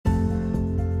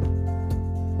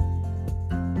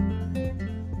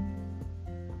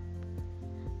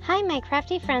Hi, my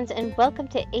crafty friends, and welcome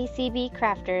to ACB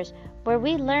Crafters, where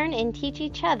we learn and teach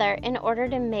each other in order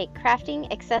to make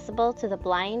crafting accessible to the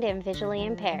blind and visually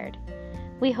impaired.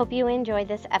 We hope you enjoy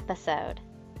this episode.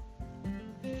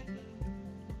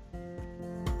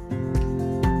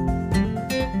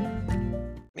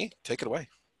 Me, take it away.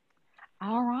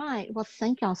 All right. Well,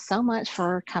 thank y'all so much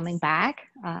for coming back.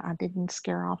 I didn't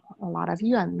scare off a lot of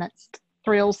you, and that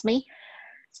thrills me.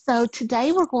 So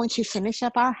today we're going to finish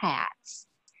up our hats.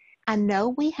 I know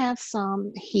we have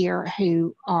some here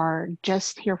who are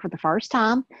just here for the first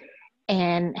time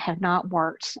and have not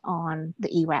worked on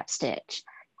the E-wrap stitch.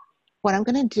 What I'm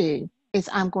going to do is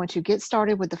I'm going to get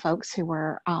started with the folks who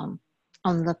were on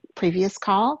the previous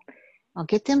call. I'll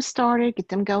get them started, get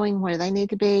them going where they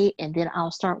need to be, and then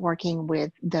I'll start working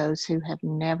with those who have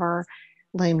never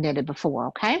loom knitted before,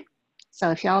 okay?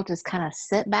 So if y'all just kind of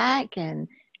sit back and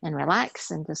relax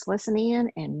and just listen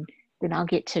in, and then I'll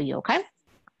get to you, okay?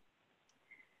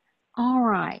 All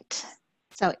right.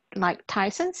 So like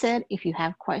Tyson said, if you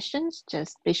have questions,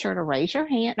 just be sure to raise your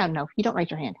hand. No, you don't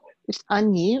raise your hand. Just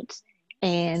unmute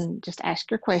and just ask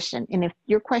your question. And if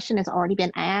your question has already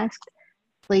been asked,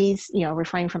 please,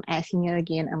 refrain from asking it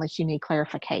again unless you need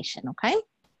clarification, okay?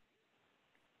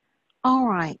 All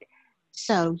right,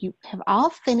 so you have all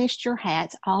finished your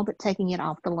hats, all but taking it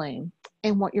off the loom.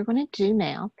 And what you're going to do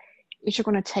now is you're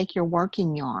going to take your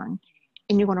working yarn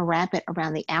and you're going to wrap it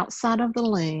around the outside of the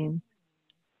loom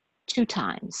 2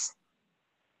 times.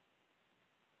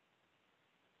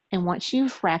 And once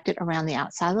you've wrapped it around the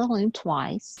outside of the loom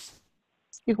twice,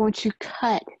 you're going to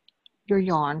cut your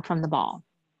yarn from the ball.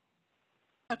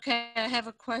 Okay, I have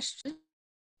a question.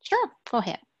 Sure, go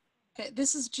ahead. Okay,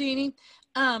 this is Jeannie.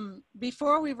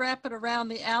 Before we wrap it around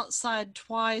the outside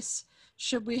twice,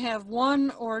 should we have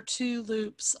 1 or 2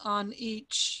 loops on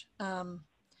each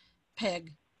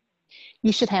peg?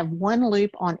 You should have 1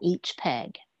 loop on each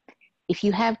peg. If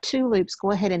you have 2 loops,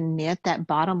 go ahead and knit that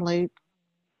bottom loop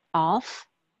off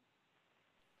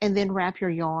and then wrap your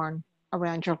yarn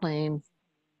around your loom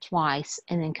twice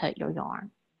and then cut your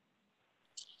yarn.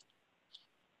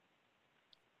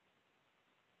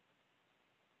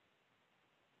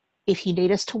 If you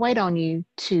need us to wait on you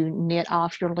to knit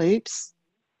off your loops,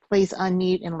 please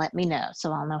unmute and let me know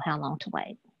so I'll know how long to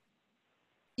wait.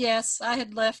 Yes, I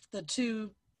had left the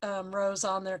 2 rows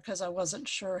on there because I wasn't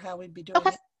sure how we'd be doing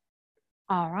it.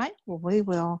 All right,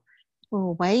 well,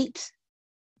 we'll wait.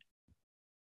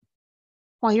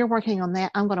 While you're working on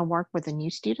that, I'm going to work with the new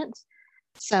students.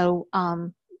 So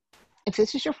if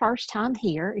this is your first time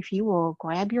here, if you will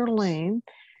grab your loom,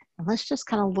 and let's just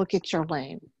kind of look at your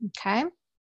loom, okay?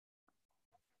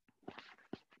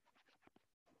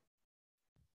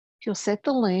 If you'll set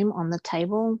the loom on the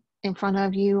table in front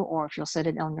of you, or if you'll set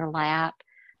it on your lap,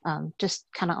 just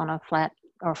kind of on a flat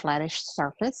or flattish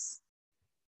surface.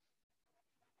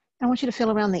 I want you to feel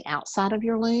around the outside of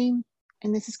your loom,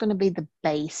 and this is going to be the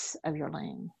base of your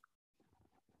loom.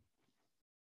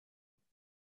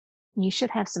 You should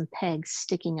have some pegs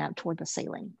sticking up toward the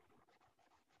ceiling.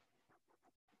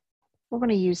 We're going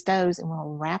to use those and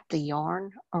we'll wrap the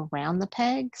yarn around the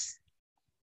pegs.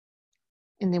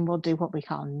 And then we'll do what we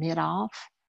call knit off.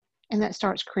 And that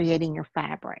starts creating your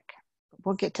fabric.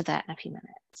 We'll get to that in a few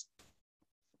minutes.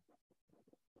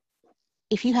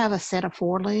 If you have a set of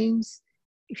 4 looms,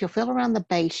 if you'll feel around the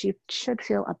base, you should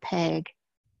feel a peg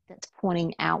that's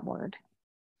pointing outward.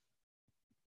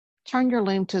 Turn your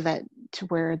loom to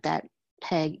where that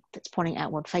peg that's pointing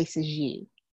outward faces you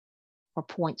or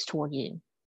points toward you.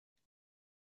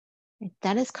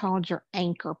 That is called your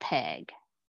anchor peg.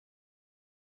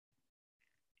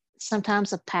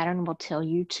 Sometimes a pattern will tell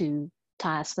you to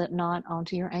tie a slip knot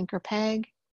onto your anchor peg.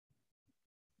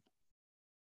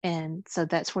 And so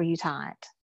that's where you tie it.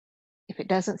 If it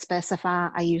doesn't specify,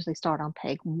 I usually start on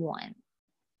peg 1.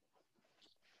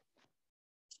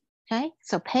 Okay,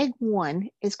 so peg 1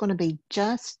 is going to be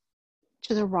just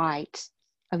to the right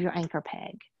of your anchor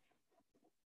peg.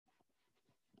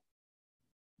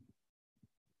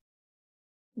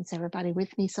 Is everybody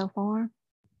with me so far?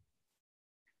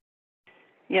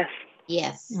 Yes.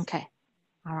 Yes. Okay.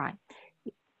 All right.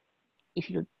 If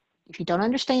you don't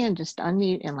understand, just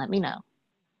unmute and let me know.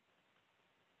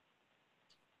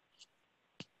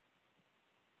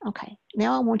 Okay.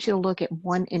 Now I want you to look at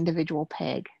one individual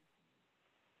peg.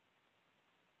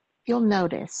 You'll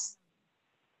notice,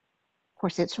 of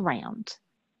course, it's round.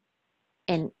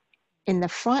 And in the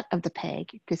front of the peg,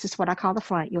 this is what I call the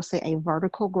front, you'll see a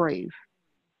vertical groove.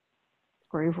 The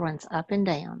groove runs up and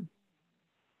down.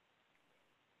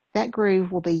 That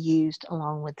groove will be used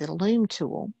along with the loom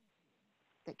tool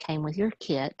that came with your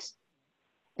kit,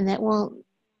 and that will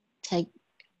take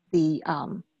the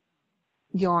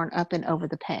yarn up and over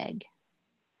the peg.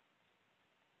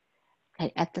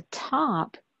 Okay, at the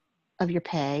top of your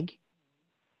peg,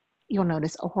 you'll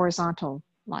notice a horizontal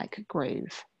like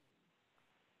groove.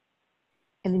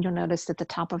 And then you'll notice that the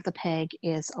top of the peg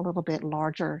is a little bit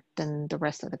larger than the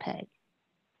rest of the peg.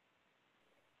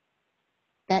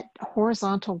 That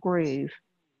horizontal groove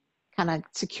kind of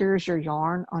secures your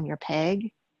yarn on your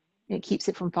peg. It keeps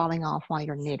it from falling off while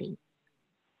you're knitting.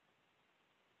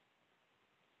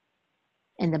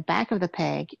 And the back of the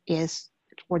peg is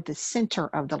toward the center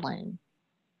of the loom.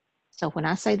 So when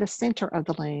I say the center of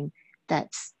the loom,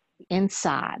 that's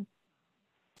inside.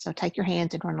 So take your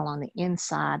hands and run along the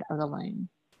inside of the loom.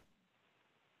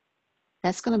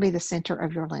 That's going to be the center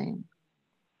of your loom.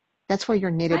 That's where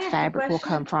your knitted fabric will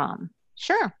come from.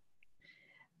 Sure.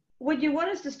 Would you want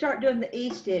us to start doing the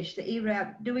E-stitch, the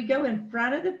E-wrap? Do we go in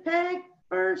front of the peg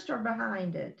first or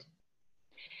behind it?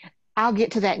 I'll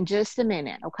get to that in just a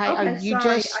minute, okay? Okay, you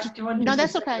sorry. just No,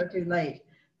 that's okay. Too late.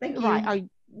 Thank you. Right.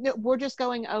 We're just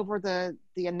going over the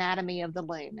anatomy of the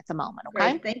loom at the moment,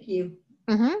 okay? Great, thank you.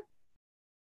 Mm-hmm.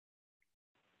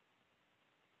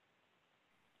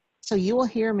 So you will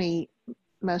hear me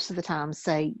most of the time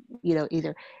say,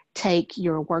 either take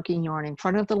your working yarn in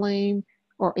front of the loom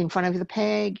or in front of the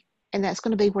peg, and that's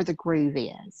going to be where the groove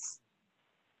is.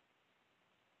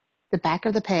 The back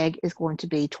of the peg is going to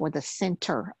be toward the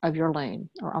center of your loom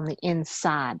or on the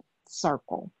inside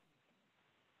circle.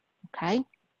 Okay? Is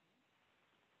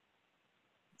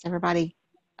everybody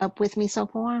up with me so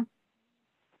far?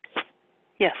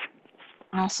 Yes.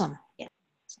 Awesome. Yeah.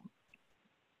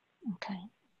 Okay.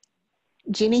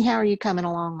 Jeannie, how are you coming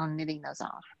along on knitting those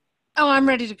off? Oh, I'm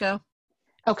ready to go.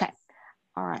 Okay.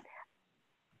 All right.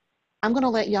 I'm going to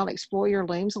let y'all explore your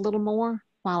looms a little more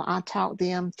while I talk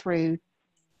them through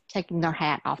taking their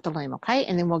hat off the loom, okay?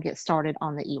 And then we'll get started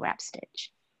on the E-wrap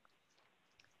stitch.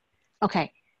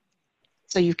 Okay.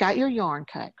 So you've got your yarn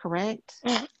cut, correct?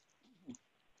 Mm-hmm.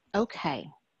 Okay.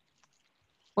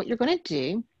 What you're going to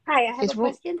do Hi, I have is a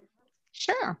question.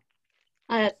 Sure.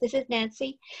 This is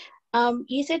Nancy.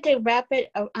 You said to wrap it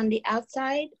on the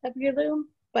outside of your loom,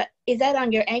 but is that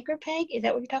on your anchor peg? Is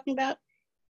that what you're talking about?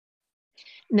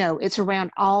 No, it's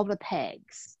around all the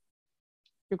pegs.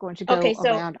 You're going to go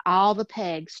around all the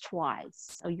pegs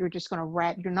twice. So you're just going to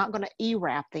wrap, you're not going to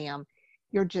E-wrap them.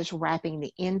 You're just wrapping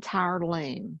the entire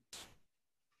loom.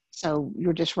 So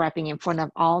you're just wrapping in front of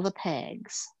all the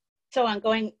pegs. So I'm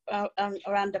going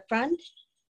around the front?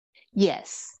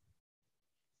 Yes.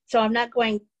 So I'm not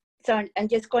going, so I'm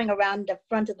just going around the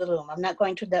front of the loom. I'm not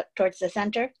going towards the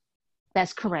center?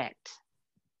 That's correct.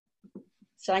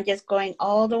 So I'm just going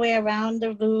all the way around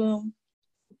the loom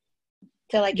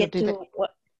till I get to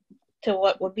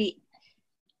what would be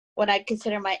what I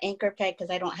consider my anchor peg, because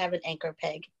I don't have an anchor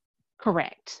peg.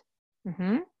 Correct.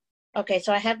 Mm-hmm. Okay,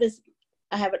 so I have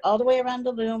it all the way around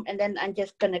the loom, and then I'm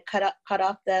just gonna cut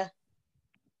off the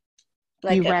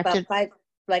about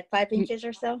 5 inches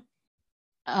or so.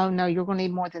 Oh no, you're gonna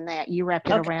need more than that. You wrapped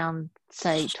it around,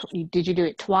 say, did you do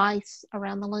it twice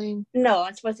around the loom? No,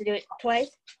 I'm supposed to do it twice?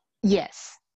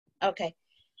 Yes. Okay.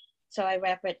 So I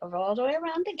wrap it all the way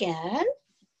around again.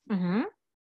 Mm-hmm.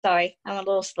 Sorry, I'm a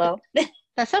little slow.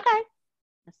 That's okay.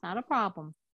 That's not a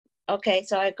problem. Okay,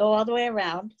 so I go all the way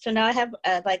around. So now I have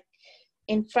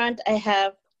in front I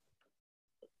have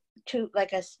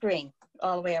a string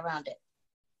all the way around it.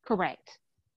 Correct.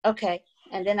 Okay,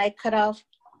 and then I cut off,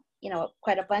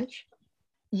 quite a bunch.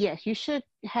 Yes, you should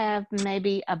have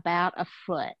maybe about a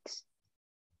foot.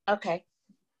 Okay.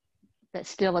 That's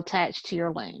still attached to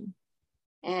your loom.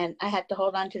 And I have to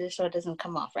hold on to this so it doesn't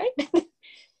come off, right?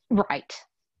 Right.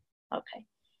 Okay.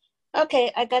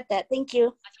 Okay, I got that. Thank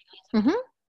you. Mm-hmm.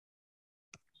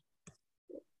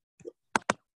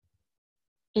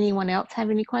 Anyone else have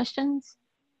any questions?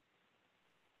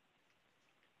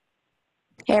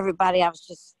 Hey, everybody.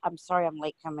 I'm sorry I'm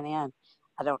late coming in.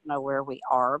 I don't know where we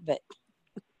are, but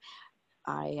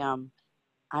I'm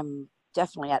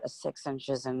definitely at a 6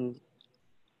 inches and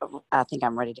I think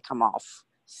I'm ready to come off.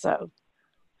 So.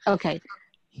 Okay.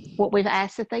 What we've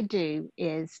asked that they do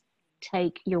is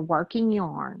take your working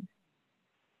yarn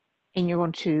and you're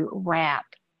going to wrap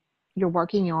your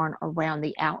working yarn around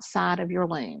the outside of your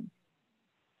loom.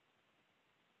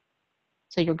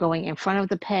 So you're going in front of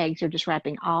the pegs. You're just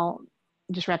wrapping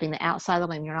the outside of the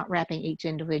loom. You're not wrapping each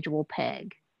individual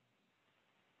peg.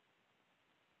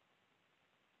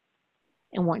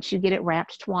 And once you get it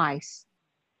wrapped twice,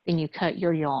 then you cut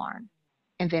your yarn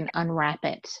and then unwrap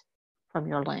it from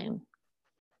your loom.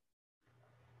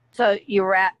 So you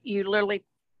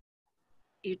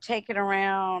take it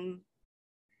around,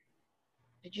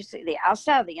 did you see the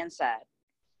outside or the inside?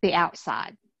 The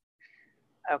outside.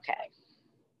 Okay.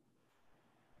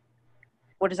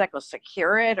 What is that going to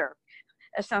secure it, or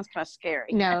it sounds kind of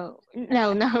scary? No,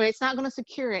 it's not going to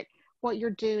secure it. What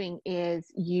you're doing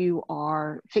is you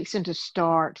are fixing to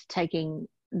start taking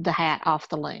the hat off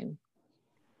the loom.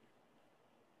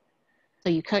 So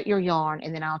you cut your yarn,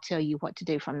 and then I'll tell you what to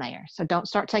do from there. So don't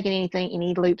start taking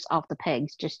any loops off the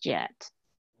pegs just yet.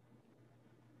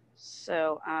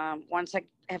 So once I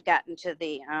have gotten to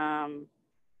the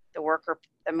worker,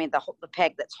 the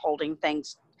peg that's holding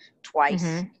things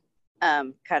twice,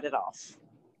 cut it off.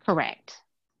 Correct.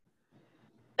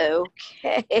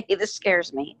 Okay, this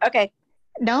scares me. Okay.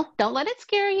 No, don't let it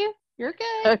scare you. You're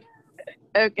good.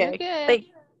 Okay. You're good.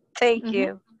 Thank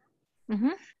you.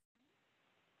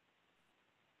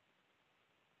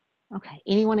 Okay.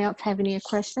 Anyone else have any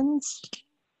questions?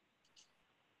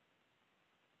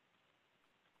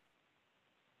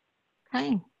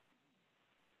 Okay.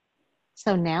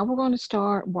 So now we're going to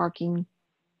start working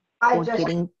for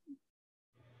getting.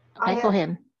 Okay, go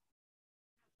ahead.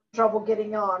 Trouble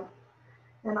getting on,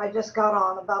 and I just got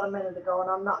on about a minute ago, and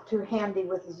I'm not too handy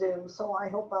with Zoom, so I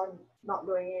hope I'm not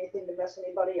doing anything to mess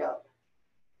anybody up.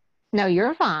 No,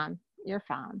 you're fine. You're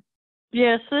fine.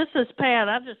 Yes, this is Pat.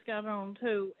 I just got on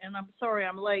too, and I'm sorry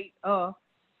I'm late. On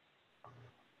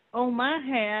my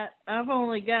hat, I've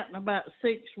only gotten about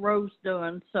 6 rows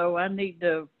done, so I need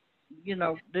to,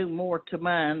 do more to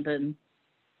mine than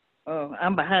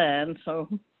I'm behind. So.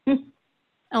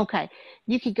 Okay,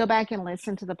 you could go back and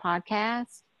listen to the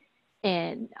podcast,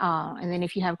 and then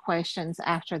if you have questions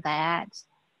after that,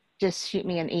 just shoot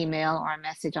me an email or a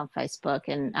message on Facebook,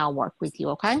 and I'll work with you.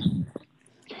 Okay.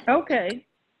 Okay.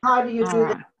 How do you do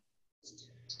that?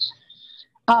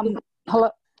 Hello.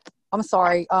 I'm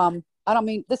sorry. I don't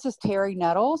mean, this is Terry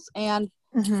Nettles, and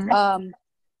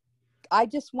I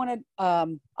just wanted,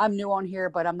 I'm new on here,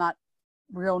 but I'm not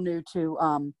real new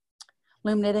to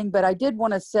loom knitting, but I did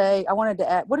want to say, I wanted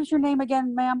to add, what is your name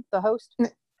again, ma'am, the host?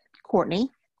 Courtney.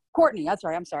 That's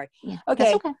right. I'm sorry. Yeah, okay.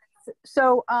 That's okay.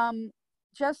 So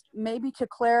just maybe to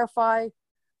clarify,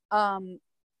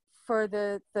 for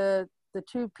the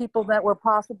 2 people that were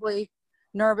possibly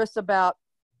nervous about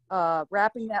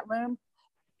wrapping that loom,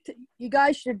 you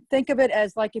guys should think of it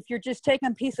as like if you're just taking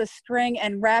a piece of string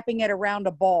and wrapping it around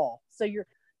a ball.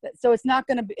 So it's not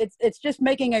going to be, it's just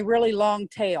making a really long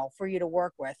tail for you to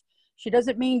work with. She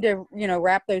doesn't mean to,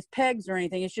 wrap those pegs or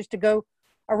anything. It's just to go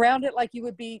around it like you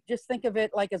would be, just think of it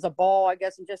like as a ball, I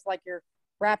guess, and just like you're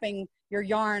wrapping your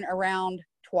yarn around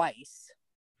twice.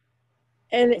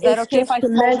 And is that okay if I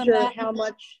measure how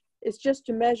much, it's just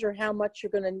to measure how much you're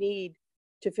going to need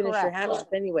to finish Correct. your hat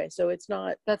off anyway. So it's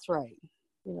not. That's right.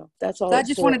 That's all. So I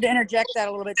just wanted to interject that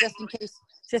a little bit, just in case,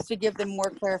 just to give them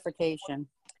more clarification.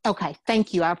 Okay,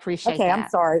 thank you. I appreciate that. Okay, I'm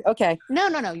sorry. Okay. No,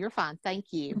 you're fine. Thank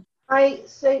you. I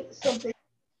say something.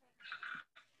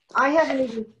 I haven't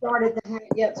even started the hat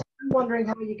yet, so I'm wondering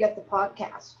how you get the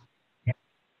podcast.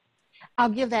 I'll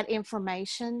give that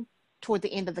information toward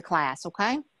the end of the class,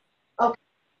 okay? Okay.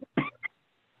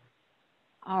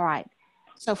 All right.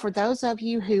 So for those of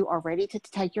you who are ready to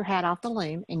take your hat off the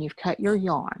loom and you've cut your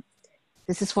yarn,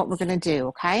 this is what we're going to do,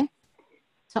 okay?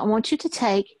 So I want you to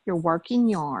take your working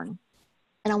yarn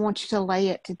and I want you to lay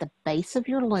it to the base of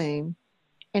your loom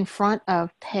in front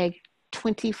of peg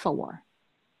 24.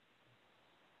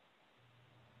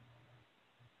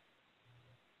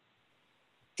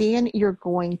 Then you're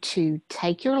going to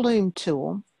take your loom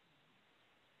tool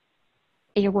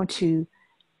and you're going to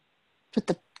put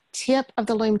the tip of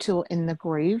the loom tool in the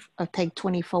groove of peg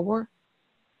 24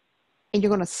 and you're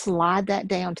going to slide that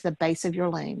down to the base of your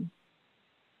loom.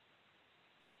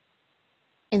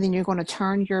 And then you're going to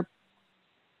turn your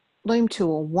loom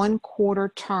tool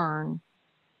 1/4 turn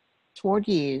toward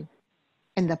you,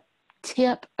 and the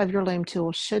tip of your loom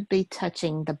tool should be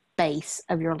touching the base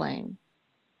of your loom.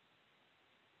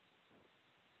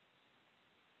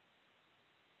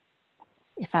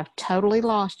 If I've totally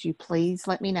lost you, please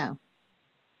let me know.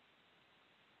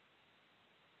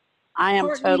 I am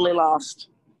Courtney, totally lost.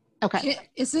 Okay.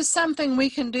 Is this something we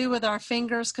can do with our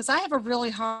fingers? Because I have a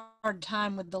really hard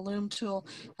time with the loom tool.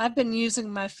 I've been using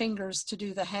my fingers to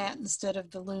do the hat instead of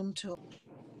the loom tool.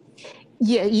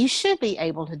 Yeah, you should be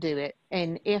able to do it.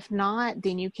 And if not,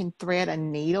 then you can thread a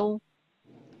needle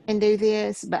and do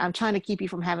this. But I'm trying to keep you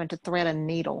from having to thread a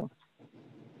needle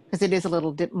because it is a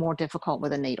little more difficult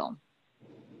with a needle.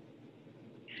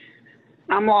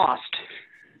 I'm lost.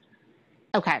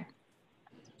 Okay.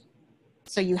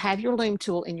 So you have your loom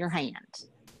tool in your hand.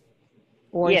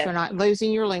 Or Yes. if you're not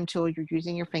using your loom tool, you're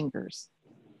using your fingers.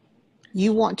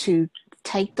 You want to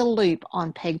take the loop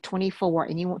on peg 24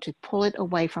 and you want to pull it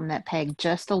away from that peg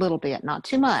just a little bit, not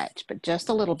too much, but just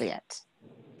a little bit.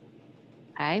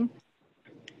 Okay.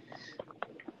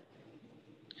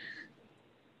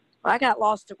 Well, I got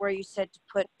lost at where you said to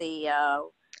put the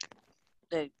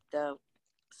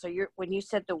so when you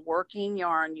said the working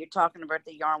yarn, you're talking about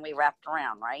the yarn we wrapped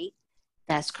around, right?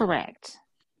 That's correct.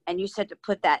 And you said to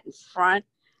put that in front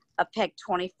of peg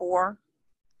 24.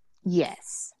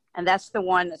 Yes. And that's the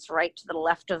one that's right to the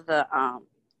left of the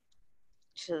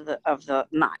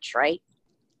notch, right?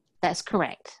 That's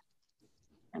correct.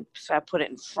 And so I put it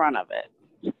in front of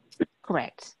it.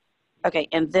 Correct. Okay,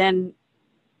 and then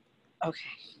okay.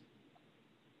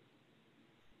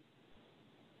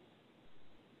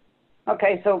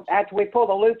 Okay, so after we pull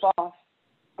the loop off,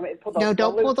 No,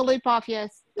 don't pull the loop off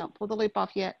yet. Don't pull the loop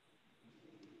off yet.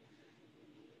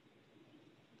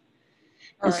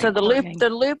 And so the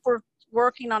loop we're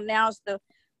working on now is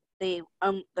the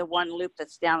one loop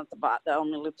that's down at the bottom, the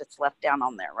only loop that's left down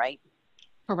on there, right?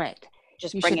 Correct.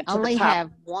 Just You bring should it to the only top.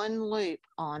 have one loop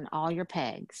on all your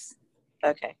pegs.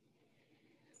 Okay.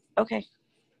 Okay.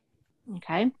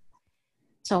 Okay.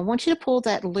 So I want you to pull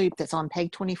that loop that's on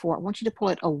peg 24. I want you to pull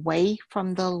it away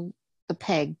from the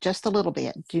peg just a little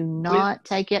bit. Do not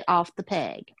take it off the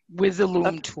peg. With the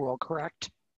loom tool, correct?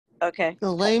 Okay.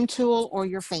 The loom tool or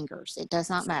your fingers. It does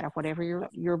not matter. Whatever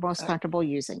you're most comfortable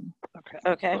using. Okay.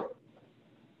 Okay.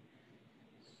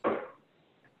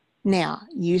 Now,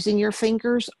 using your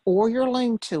fingers or your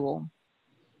loom tool,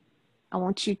 I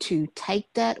want you to take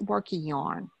that working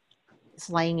yarn that's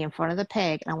laying in front of the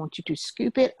peg, and I want you to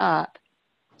scoop it up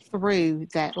through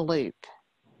that loop.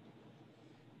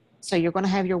 So you're going to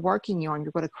have your working yarn.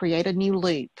 You're going to create a new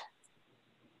loop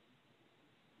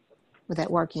with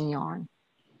that working yarn.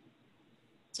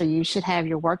 So you should have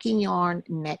your working yarn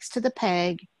next to the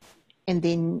peg, and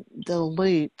then the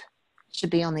loop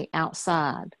should be on the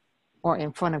outside or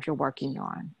in front of your working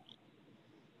yarn.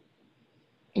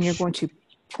 And you're going to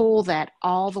pull that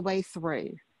all the way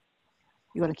through.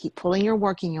 You're going to keep pulling your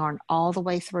working yarn all the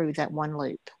way through that one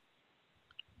loop.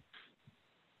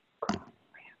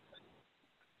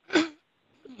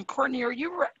 Courtney, are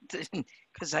you,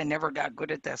 because I never got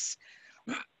good at this,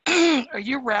 are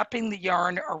you wrapping the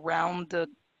yarn around the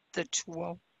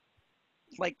tool?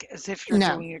 Like as if you're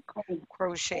doing a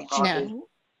crochet chain?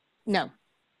 No.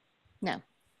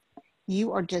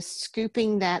 You are just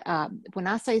scooping that up. When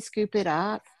I say scoop it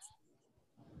up,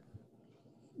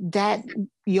 that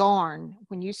yarn,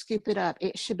 when you scoop it up,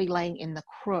 it should be laying in the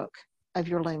crook of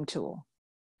your loom tool.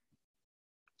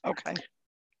 Okay.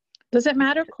 Does it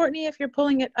matter, Courtney, if you're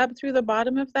pulling it up through the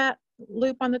bottom of that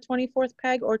loop on the 24th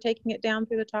peg or taking it down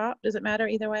through the top? Does it matter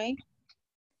either way?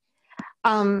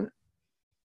 I've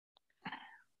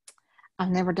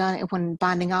never done it when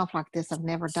binding off like this. I've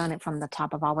never done it from the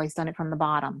top. I've always done it from the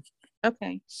bottom.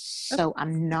 Okay. So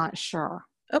I'm not sure.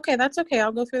 Okay, that's okay.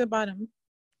 I'll go through the bottom.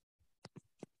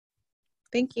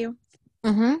 Thank you.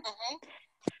 Mm-hmm.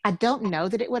 I don't know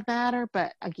that it would matter,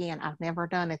 but again, I've never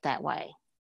done it that way.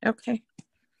 Okay.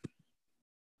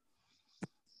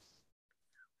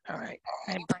 All right.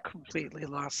 I'm completely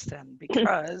lost then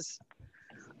because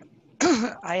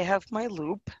I have my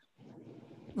loop.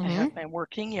 I have my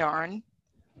working yarn.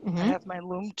 I have my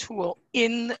loom tool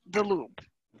in the loop.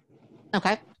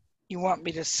 Okay. You want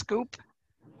me to scoop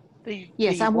the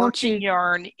I want working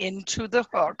yarn into the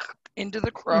hook, into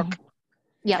the crook.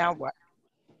 Yeah. Now what?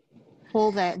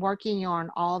 Pull that working yarn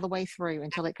all the way through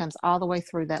until it comes all the way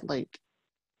through that loop.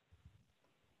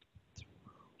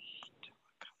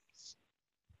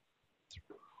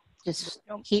 Just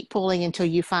keep pulling until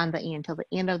you find the end, until the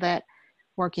end of that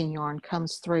working yarn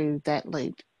comes through that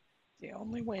loop. The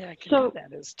only way I can do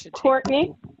that is to Courtney,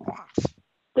 take the loop off.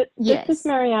 This is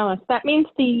Mary Alice. That means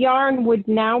the yarn would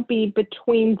now be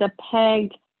between the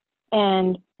peg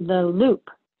and the loop,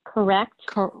 correct?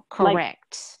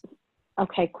 Correct.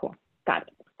 Okay, cool. Got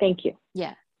it. Thank you.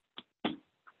 Yeah.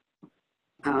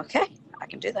 Okay, I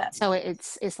can do that. So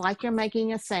it's like you're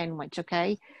making a sandwich,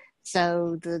 okay?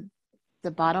 So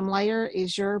the bottom layer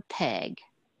is your peg.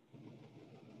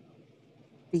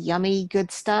 The yummy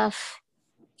good stuff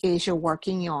is your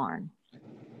working yarn.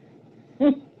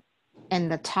 And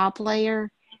the top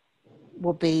layer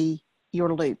will be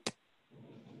your loop.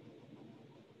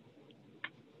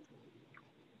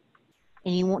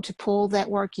 And you want to pull that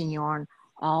working yarn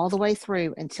all the way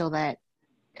through until that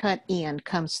cut end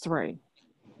comes through.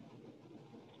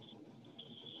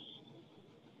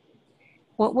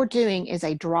 What we're doing is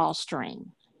a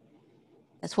drawstring.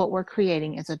 That's what we're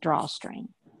creating, is a drawstring.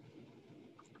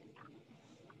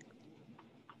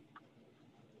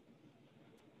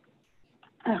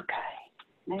 Okay,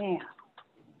 now.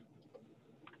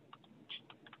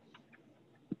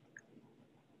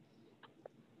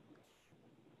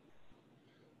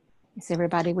 Is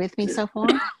everybody with me so far?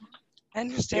 I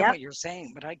understand what you're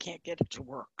saying, but I can't get it to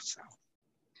work. So,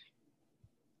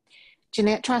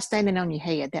 Jeanette, try standing on your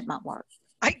head. That might work.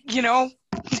 I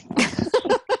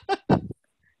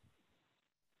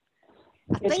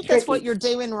think that's what you're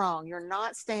doing wrong. You're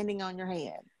not standing on your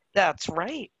head. That's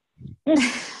right.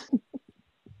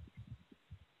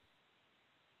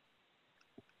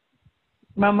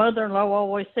 My mother-in-law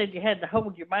always said you had to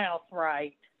hold your mouth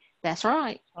right. That's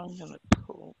right. I'm gonna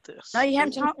pull this. No, you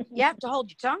have to hold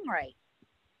your tongue right.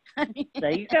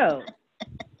 There you go.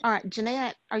 All right,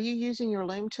 Jeanette, are you using your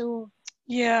loom tool?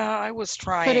 Yeah, I was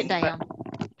trying. Put it down.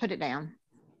 Put it down.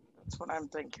 That's what I'm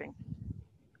thinking.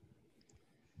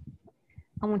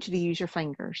 I want you to use your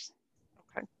fingers.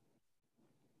 Okay.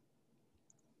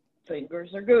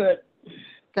 Fingers are good.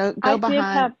 Go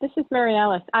behind. This is Mary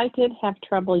Alice. I did have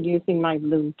trouble using my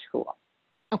loom tool.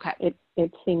 Okay.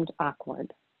 It seemed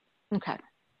awkward. Okay.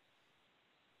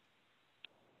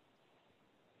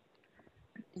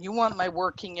 You want my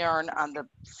working yarn on the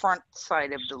front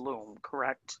side of the loom,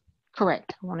 correct?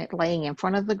 Correct. I want it laying in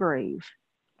front of the groove.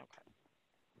 Okay.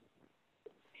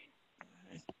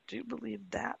 I do believe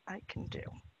that I can do.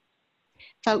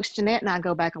 Folks, Jeanette and I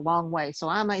go back a long way, so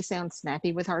I may sound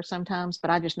snappy with her sometimes, but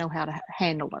I just know how to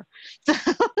handle her.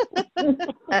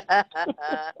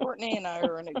 Courtney and I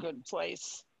are in a good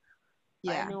place.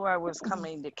 Yeah. I knew I was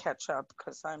coming to catch up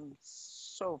because I'm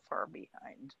so far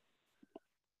behind.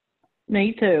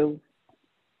 Me too.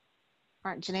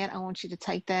 All right, Jeanette, I want you to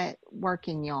take that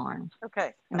working yarn.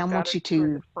 Okay. And I want you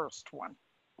to. The first one.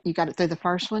 You got it through the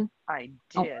first one? I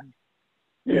did.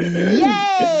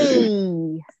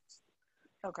 Yay!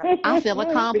 Okay. I feel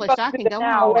accomplished. I can go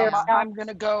home now. I'm going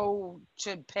to go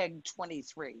to peg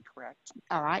 23, correct?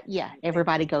 All right. Yeah.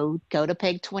 Everybody go to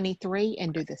peg 23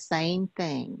 and do the same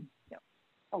thing. Yep.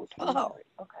 Oh,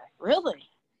 okay. Really?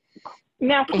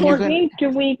 Now, Courtney, do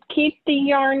we keep the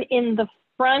yarn in the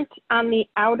front on the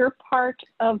outer part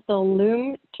of the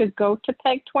loom to go to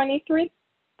peg 23?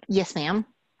 Yes, ma'am.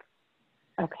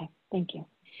 Okay. Thank you.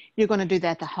 You're going to do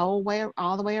that the whole way,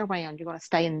 all the way around. You're going to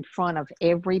stay in front of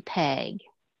every peg.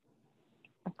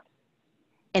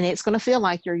 And it's going to feel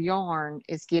like your yarn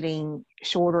is getting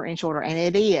shorter and shorter, and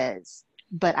it is,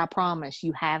 but I promise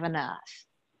you have enough.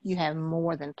 You have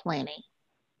more than plenty.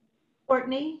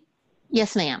 Courtney?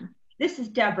 Yes, ma'am. This is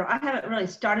Deborah. I haven't really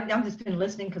started. I've just been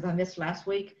listening because I missed last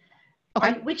week.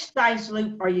 Okay. Which size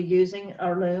loop are you using,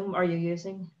 or loom are you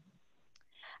using?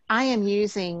 I am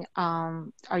using, are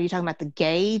you talking about the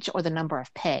gauge or the number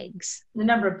of pegs? The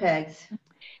number of pegs.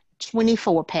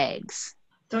 24 pegs.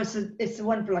 So it's the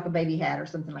one for like a baby hat or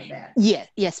something like that?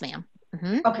 Yes, ma'am.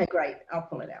 Mm-hmm. Okay, great. I'll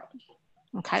pull it out.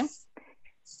 Okay.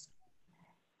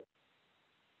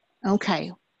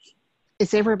 Okay.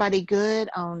 Is everybody good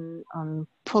on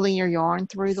pulling your yarn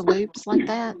through the loops like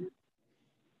that?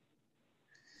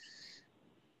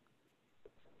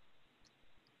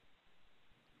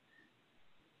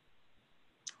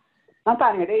 I'm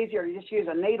finding it easier to just use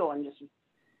a needle and just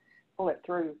pull it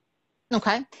through.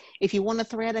 Okay. If you want to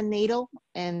thread a needle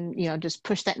and, just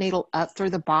push that needle up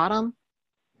through the bottom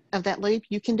of that loop,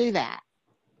 you can do that.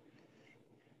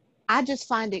 I just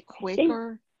find it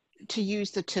quicker to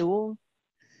use the tool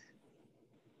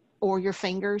or your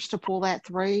fingers to pull that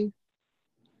through.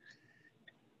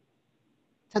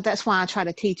 So that's why I try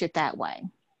to teach it that way.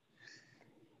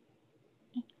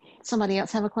 Somebody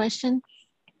else have a question?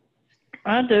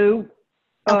 I do.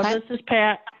 Okay. This is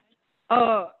Pat.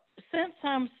 Since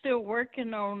I'm still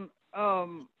working on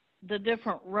the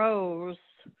different rows,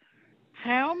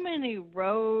 how many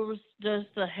rows does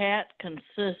the hat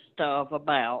consist of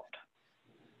about?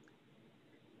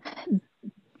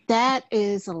 That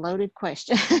is a loaded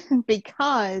question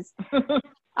because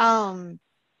I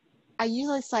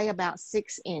usually say about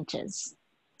 6 inches,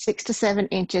 6 to 7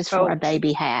 inches for a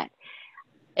baby hat.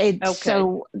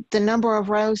 So the number of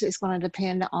rows is going to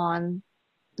depend on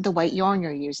the weight yarn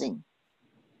you're using,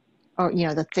 or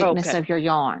the thickness of your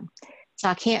yarn. So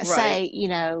I can't say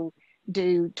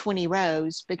do 20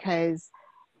 rows because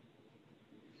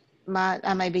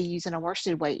I may be using a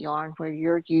worsted weight yarn where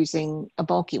you're using a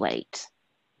bulky weight.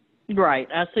 Right,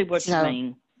 I see what you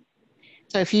mean.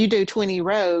 So if you do 20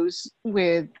 rows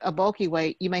with a bulky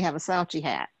weight, you may have a slouchy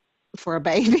hat for a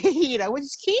baby, which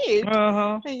is cute,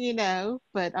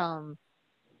 but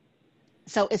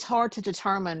so it's hard to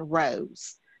determine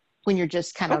rows when you're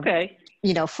just kind of,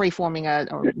 free forming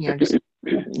or just,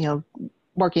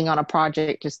 working on a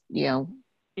project, just, when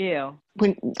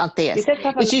like this.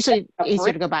 It's usually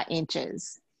easier to go by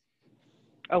inches.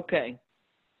 Okay.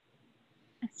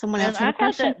 Someone else have a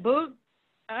question?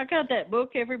 I got that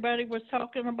book everybody was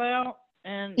talking about,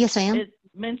 and yes, ma'am. it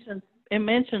mentions it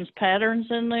mentions patterns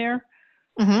in there,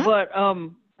 Mm-hmm. but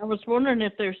I was wondering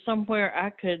if there's somewhere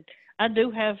I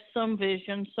do have some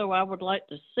vision, so I would like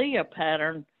to see a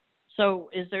pattern. So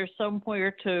is there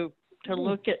somewhere to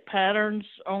look at patterns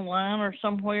online or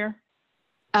somewhere?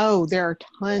 Oh, there are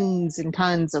tons and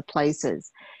tons of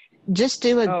places. Just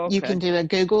you can do a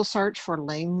Google search for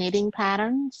loom knitting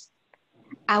patterns.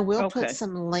 I will put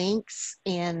some links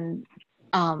in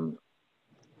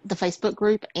the Facebook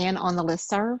group and on the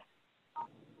listserv.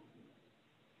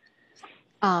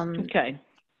 Okay.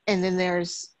 And then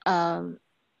there's a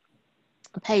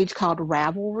page called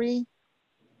Ravelry.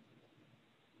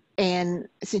 And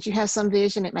since you have some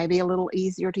vision, it may be a little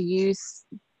easier to use.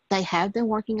 They have been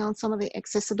working on some of the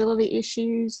accessibility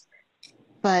issues,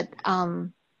 but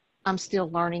I'm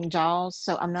still learning JAWS,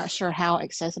 so I'm not sure how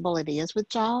accessible it is with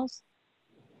JAWS.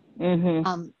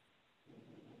 Mm-hmm.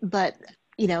 But,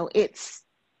 you know, it's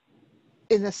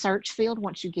in the search field.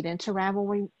 Once you get into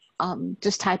Ravelry,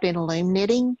 just type in loom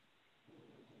knitting.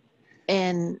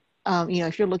 And, you know,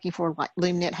 if you're looking for like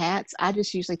loom knit hats, I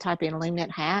just usually type in loom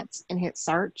knit hats and hit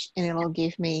search, and it'll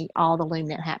give me all the loom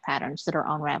knit hat patterns that are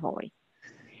on Ravelry.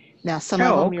 Now, some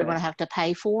of them you're going to have to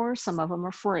pay for, some of them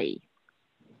are free.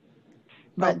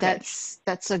 But that's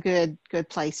a good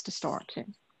place to start too.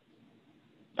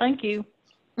 Thank you.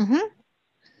 Mm-hmm.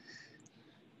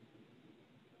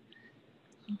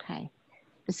 Okay.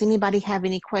 Does anybody have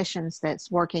any questions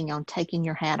that's working on taking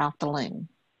your hat off the loom?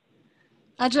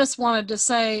 I just wanted to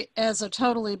say, as a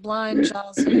totally blind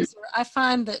JAWS user, I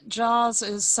find that JAWS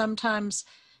is sometimes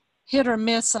hit or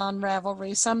miss on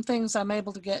Ravelry. Some things I'm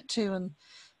able to get to, and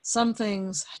some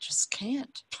things I just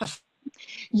can't.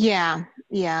 Yeah,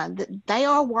 they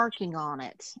are working on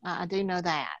it. I do know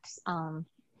that. And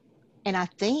I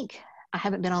think, I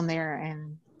haven't been on there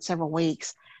in several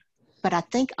weeks, but I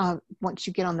think once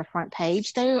you get on the front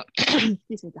page there,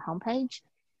 excuse me, the home page,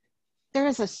 there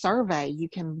is a survey you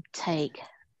can take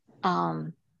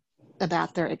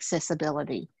about their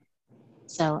accessibility.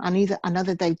 So I know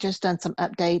that they've just done some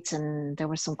updates and there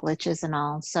were some glitches and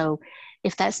all. So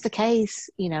if that's the case,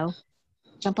 you know,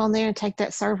 jump on there and take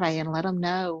that survey and let them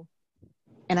know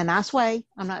in a nice way.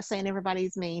 I'm not saying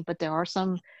everybody's mean, but there are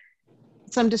some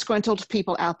disgruntled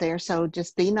people out there. So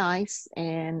just be nice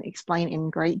and explain in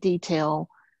great detail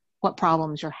what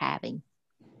problems you're having,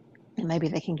 and maybe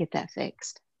they can get that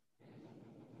fixed.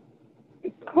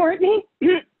 Courtney?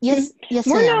 Yes,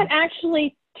 We're ma'am. not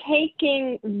actually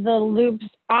taking the loops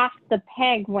off the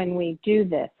peg when we do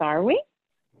this, are we?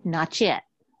 Not yet.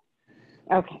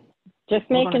 Okay, just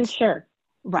making sure.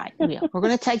 Right, yeah. We're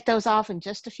going to take those off in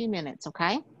just a few minutes,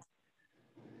 okay?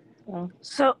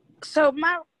 So the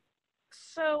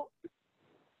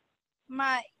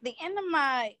end of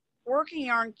my working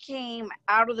yarn came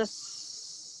out of the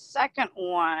second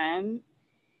one,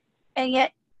 and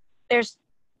yet there's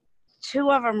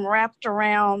two of them wrapped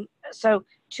around. So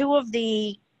two of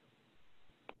the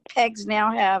pegs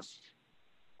now have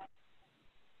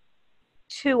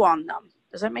two on them.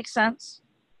 Does that make sense?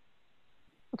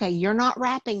 Okay, you're not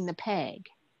wrapping the peg.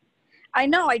 I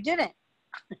know, I didn't.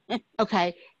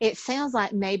 Okay, it sounds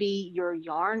like maybe your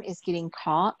yarn is getting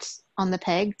caught on the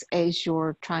pegs as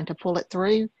you're trying to pull it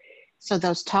through. So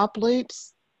those top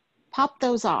loops, pop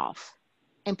those off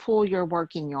and pull your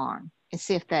working yarn and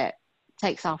see if that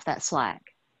takes off that slack.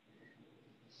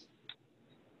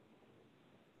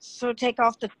 So take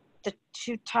off the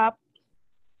two top.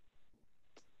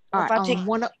 All right,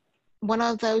 on one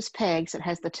of those pegs that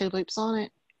has the two loops on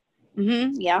it.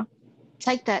 Mm-hmm, yeah.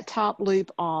 Take that top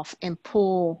loop off and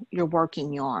pull your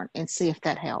working yarn and see if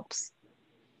that helps.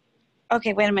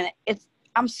 Okay, wait a minute.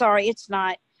 I'm sorry, it's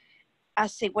not. I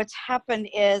see. What's happened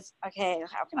is, okay,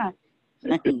 how can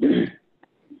I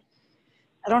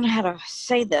don't know how to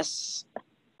say this.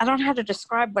 I don't know how to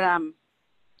describe what I'm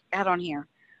at on here.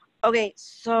 Okay,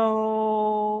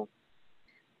 so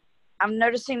I'm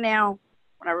noticing now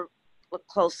when I look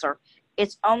closer,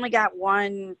 it's only got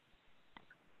one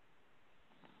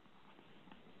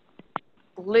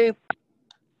loop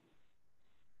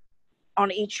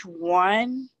on each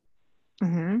one.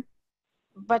 Mm-hmm.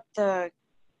 But the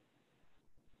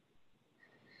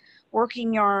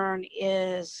working yarn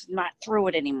is not through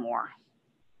it anymore.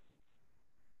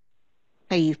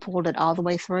 So you've pulled it all the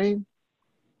way through?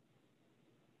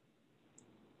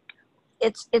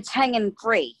 It's hanging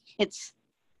free. It's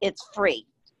free.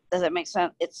 Does that make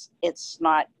sense? It's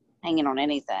not hanging on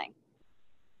anything.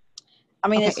 I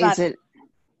mean, okay, it's not.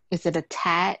 Is it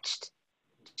attached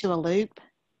to a loop?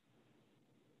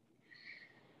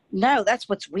 No, that's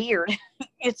what's weird.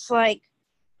 It's like,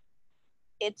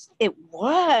 it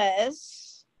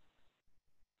was.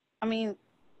 I mean,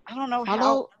 I don't know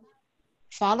how.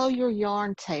 Follow your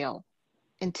yarn tail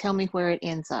and tell me where it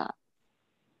ends up.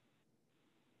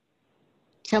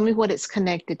 Tell me what it's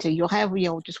connected to. You'll have,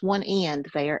 just one end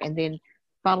there, and then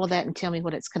follow that and tell me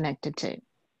what it's connected to.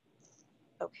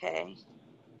 Okay.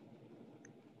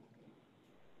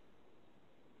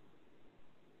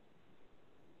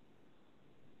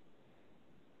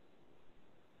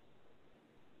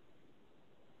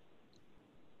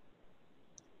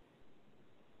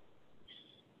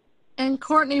 And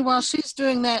Courtney, while she's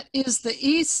doing that, is the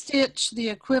E-stitch the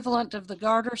equivalent of the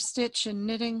garter stitch in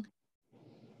knitting?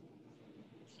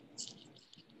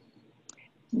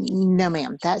 No,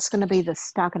 ma'am. That's going to be the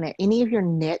stockinette. Any of your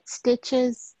knit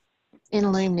stitches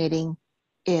in loom knitting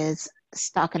is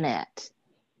stockinette.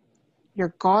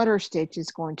 Your garter stitch is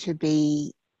going to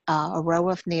be a row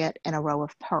of knit and a row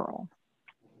of purl.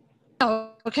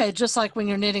 Oh, okay. Just like when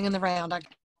you're knitting in the round.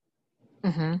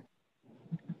 Mm-hmm.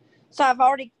 So I've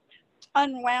already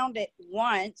unwound it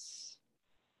once,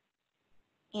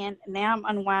 and now I'm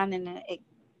unwinding it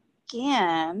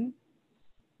again.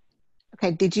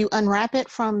 Okay, did you unwrap it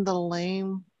from the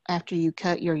loom after you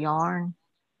cut your yarn?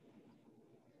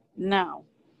 No,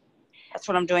 that's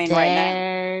what I'm doing right now.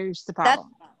 There's the problem.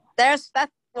 That's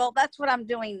what I'm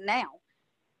doing now.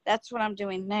 That's what I'm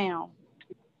doing now.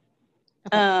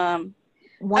 Okay.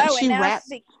 Once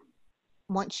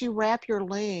you wrap your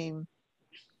loom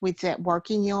with that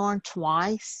working yarn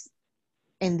twice,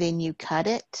 and then you cut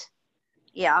it.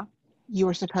 Yeah. You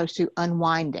were supposed to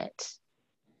unwind it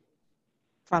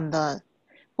from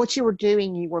what you were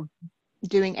doing. You were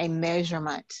doing a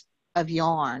measurement of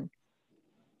yarn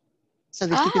so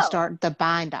that you could start the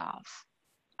bind off.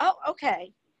 Oh,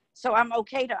 okay. So I'm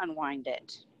okay to unwind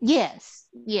it. Yes.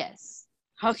 Yes.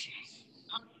 Okay.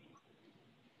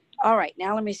 All right.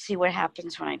 Now let me see what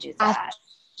happens when I do that. I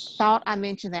thought I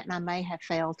mentioned that, and I may have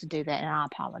failed to do that, and I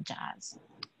apologize.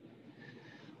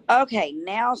 Okay.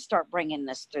 Now start bringing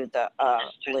this through the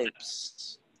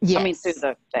loops. Yes. I mean, through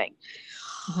the thing.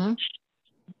 Mm-hmm.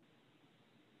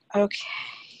 Okay.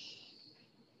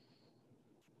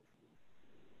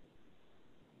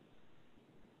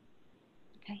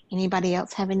 Okay. Anybody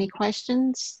else have any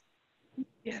questions?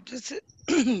 Yeah, does it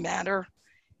matter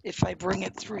if I bring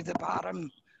it through the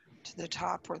bottom to the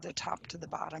top or the top to the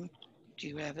bottom? Do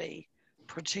you have a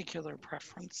particular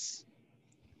preference?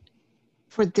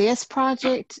 For this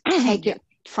project, take it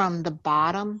from the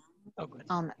bottom. Oh, good.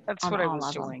 On, That's on what I all was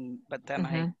of them. doing, but then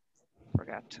I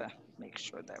forgot to make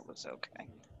sure that was okay.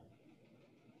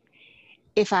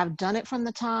 If I've done it from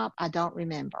the top, I don't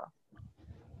remember.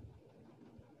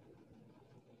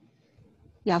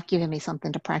 Y'all have given me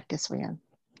something to practice with.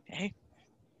 Okay.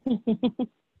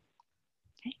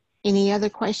 Any other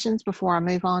questions before I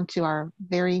move on to our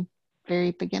very,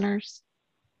 very beginners?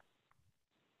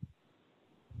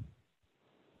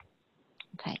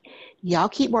 Okay, y'all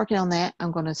keep working on that.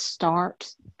 I'm going to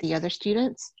start the other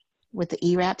students with the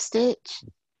E-wrap stitch.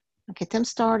 I'll get them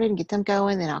started and get them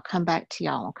going, then I'll come back to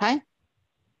y'all, okay?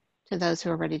 To those who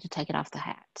are ready to take it off the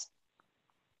hat.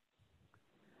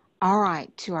 All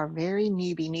right, to our very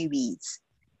newbies.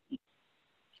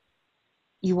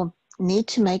 You will need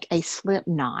to make a slip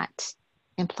knot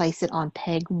and place it on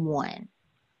peg 1.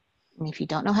 And if you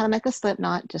don't know how to make a slip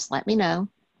knot, just let me know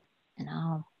and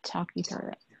I'll talk you through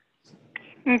it.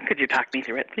 Could you talk me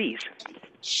through it, please?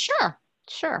 Sure.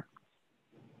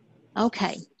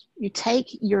 Okay, you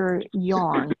take your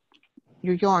yarn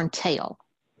tail,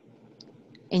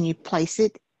 and you place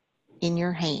it in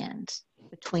your hand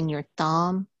between your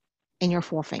thumb and your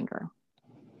forefinger.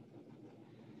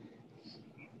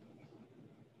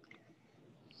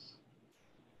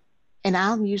 And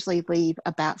I'll usually leave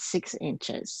about 6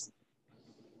 inches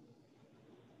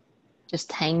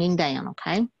just hanging down,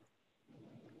 okay?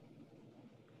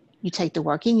 You take the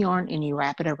working yarn and you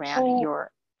wrap it around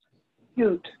your...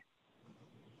 Good.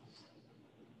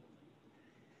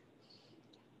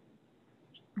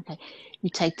 Okay, you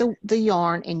take the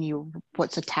yarn and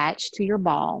what's attached to your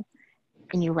ball,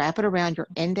 and you wrap it around your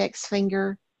index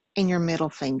finger and your middle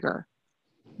finger.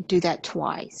 Do that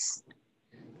twice.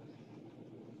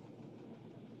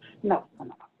 No,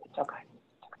 it's okay.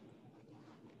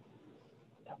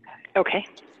 Okay.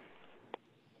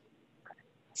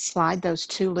 Slide those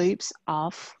 2 loops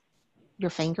off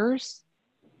your fingers.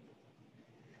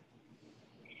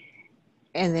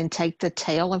 And then take the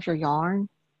tail of your yarn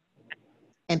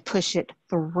and push it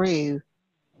through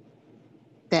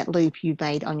that loop you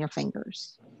made on your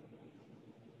fingers.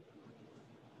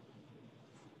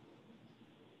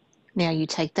 Now you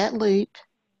take that loop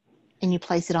and you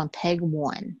place it on peg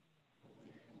 1.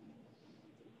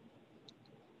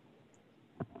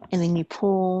 And then you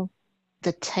pull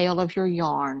the tail of your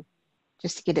yarn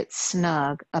just to get it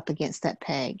snug up against that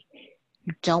peg.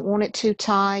 You don't want it too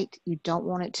tight. You don't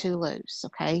want it too loose,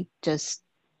 okay? Just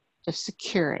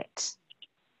secure it.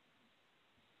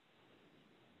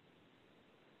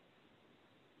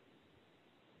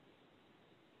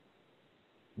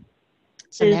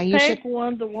 So is now you peg should,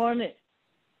 one the one?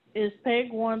 Is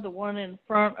peg one the one in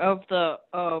front of the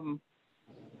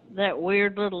that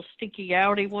weird little sticky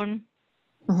outy one?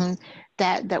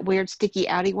 that weird sticky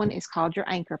outy one is called your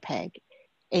anchor peg.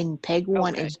 And peg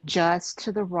one Okay. is just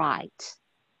to the right.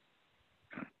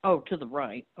 Oh, to the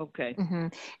right. Okay.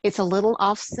 It's a little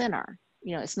off center.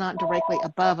 You know, it's not directly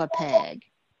above a peg.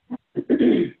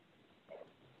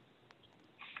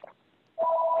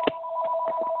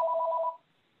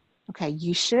 Okay,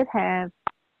 you should have,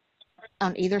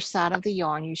 on either side of the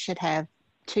yarn, you should have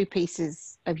 2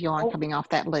 pieces of yarn coming off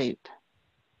that loop.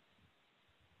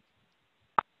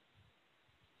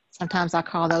 Sometimes I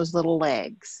call those little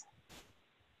legs.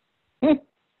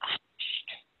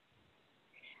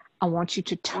 I want you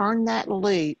to turn that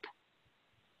loop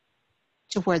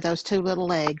to where those 2 little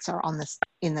legs are on this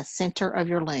in the center of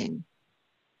your loom.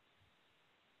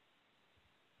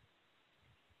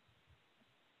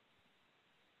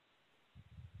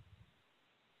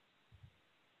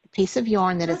 The piece of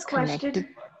yarn that is connected.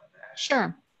 Question.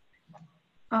 Sure.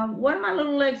 One of my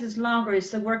little legs is longer.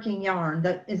 It's the working yarn.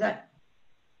 Is that?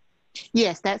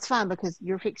 Yes, that's fine because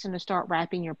you're fixing to start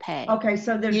wrapping your peg. Okay,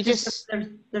 so there's You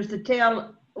there's the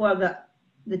tail, well,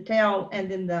 the tail and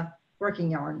then the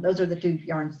working yarn. Those are the 2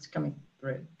 yarns coming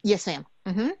through. Yes, ma'am.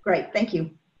 Great, thank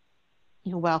you.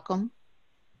 You're welcome.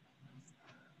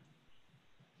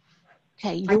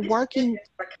 Okay, you're working.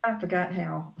 I kind of forgot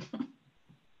how.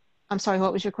 I'm sorry,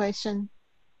 what was your question?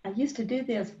 I used to do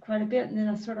this quite a bit, and then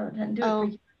I sort of didn't do it for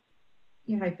you.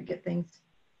 You know, I forget things.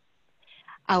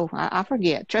 Oh, I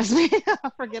forget. Trust me, I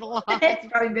forget a lot. It's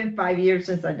probably been 5 years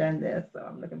since I've done this, so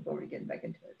I'm looking forward to getting back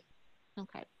into it.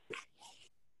 Okay.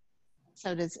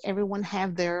 So does everyone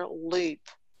have their loop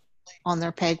on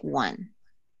their peg 1?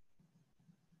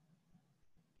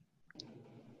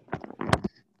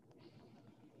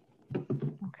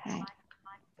 Okay.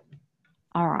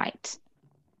 All right.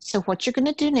 So what you're going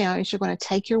to do now is you're going to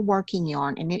take your working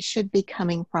yarn, and it should be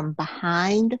coming from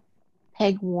behind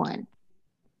peg 1.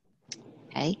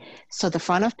 Okay. So the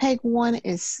front of peg 1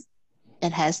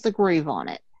 it has the groove on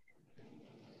it.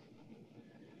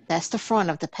 That's the front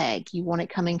of the peg. You want it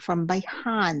coming from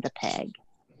behind the peg.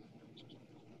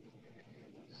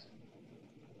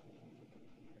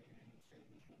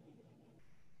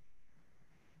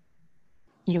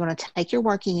 You're going to take your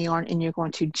working yarn and you're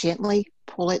going to gently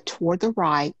pull it toward the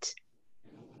right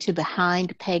to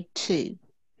behind peg 2.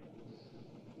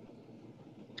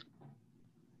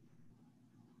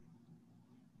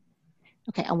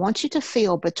 Okay, I want you to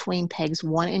feel between pegs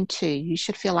 1 and 2. You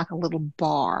should feel like a little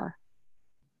bar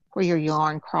where your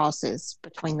yarn crosses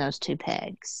between those 2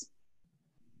 pegs.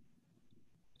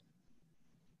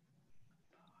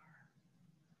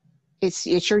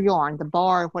 It's your yarn. The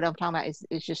bar, what I'm talking about,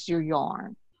 is just your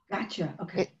yarn. Gotcha.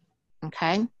 Okay.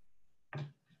 Okay.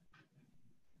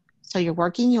 So your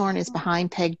working yarn is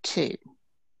behind peg 2.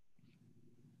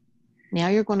 Now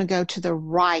you're going to go to the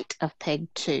right of peg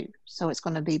 2. So it's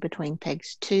going to be between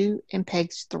pegs 2 and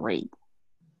pegs 3.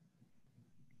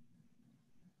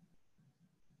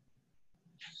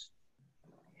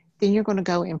 Then you're going to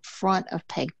go in front of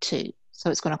peg 2. So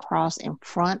it's going to cross in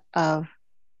front of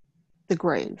the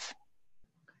groove.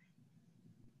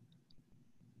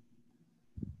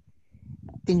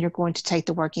 Then you're going to take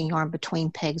the working yarn between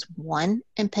pegs 1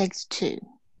 and pegs 2.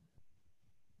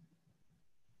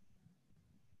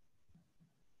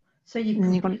 So you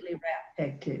completely wrap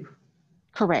peg 2.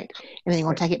 Correct. And then you're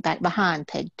going to take it back behind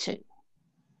peg 2.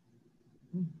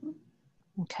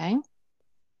 Okay.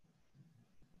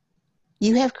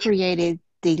 You have created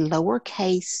the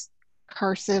lowercase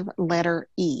cursive letter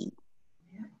E.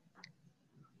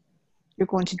 You're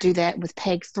going to do that with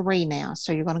peg 3 now.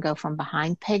 So you're going to go from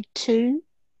behind peg 2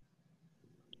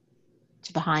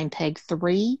 to behind peg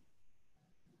 3,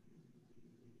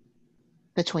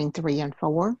 between 3 and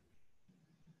 4,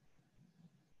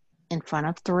 in front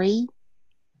of 3,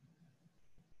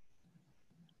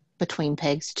 between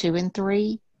pegs 2 and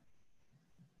 3,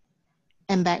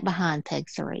 and back behind peg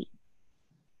 3.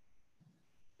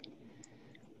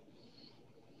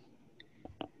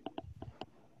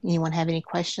 Anyone have any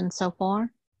questions so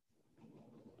far?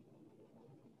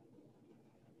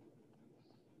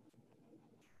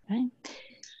 Okay.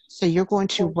 So you're going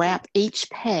to wrap each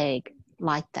peg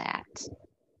like that.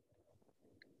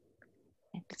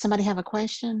 Did somebody have a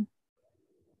question?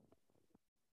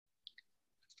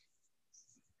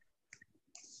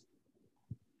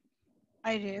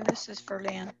 I do. This is for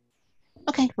Lynn.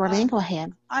 Okay, Verlene, go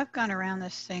ahead. I've gone around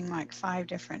this thing like 5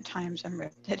 different times and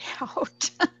ripped it out.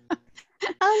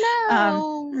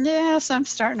 Oh no. Yes, I'm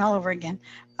starting all over again.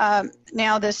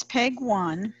 Now this peg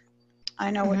 1,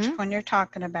 I know which one you're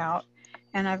talking about,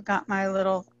 and I've got my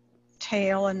little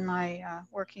tail and my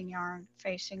working yarn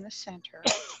facing the center.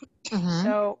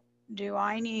 So do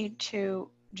I need to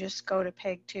just go to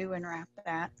peg 2 and wrap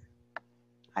that?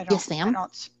 Yes, ma'am.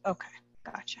 Okay,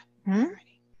 gotcha.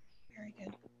 Alrighty, very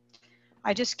good.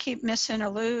 I just keep missing a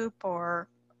loop, or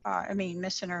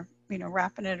missing or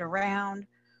wrapping it around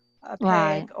a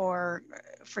peg, or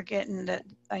forgetting that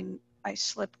I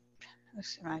slipped. What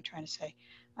am I trying to say?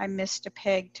 I missed a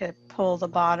peg to pull the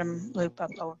bottom loop up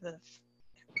over the.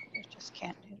 I just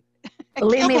can't do it.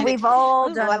 Believe me, we've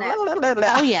all done that.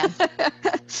 Oh yeah.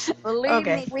 Believe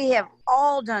me, we have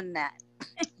all done that.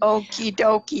 Okie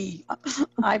dokie.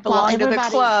 I belong to the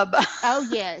club. Oh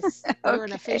yes, you're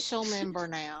an official member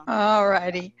now. All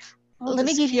righty. Let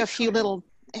me give you a few little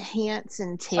hints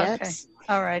and tips.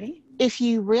 Okay. All righty. If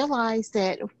you realize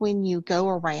that when you go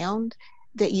around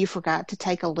that you forgot to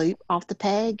take a loop off the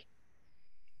peg,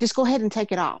 just go ahead and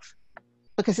take it off,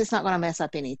 because it's not going to mess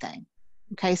up anything.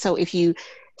 Okay, so if you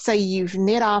say you've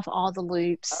knit off all the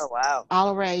loops, all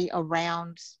the way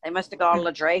around, they must have gone to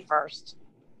Ladre first.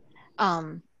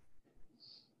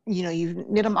 You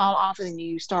knit them all off, and then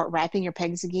you start wrapping your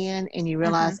pegs again, and you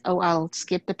realize, I'll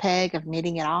skip the peg of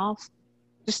knitting it off.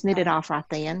 Just knit it off right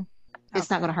then.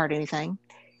 It's not going to hurt anything.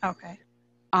 Okay.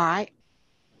 All right.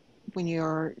 When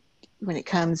it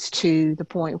comes to the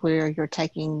point where you're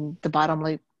taking the bottom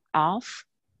loop off,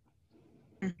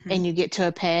 and you get to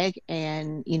a peg,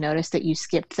 and you notice that you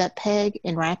skipped that peg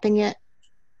in wrapping it,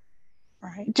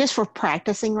 right? Just for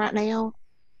practicing right now,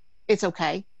 it's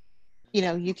okay.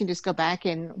 You can just go back,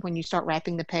 and when you start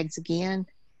wrapping the pegs again,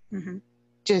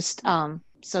 just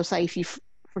so say if you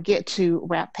forget to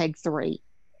wrap peg 3,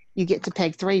 you get to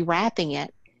peg 3, wrap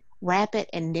it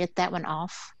and knit that one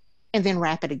off, and then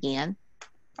wrap it again.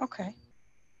 Okay.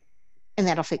 And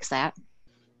that'll fix that.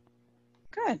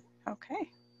 Good. Okay.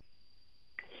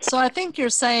 So I think you're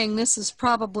saying this is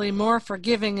probably more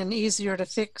forgiving and easier to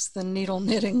fix than needle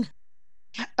knitting.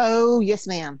 Oh, yes,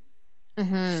 ma'am.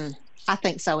 I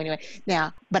think so anyway.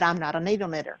 Now, but I'm not a needle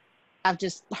knitter. I've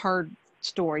just heard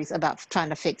stories about trying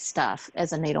to fix stuff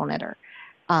as a needle knitter.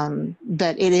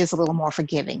 But it is a little more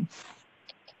forgiving.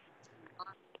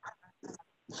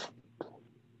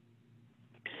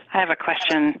 I have a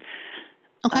question.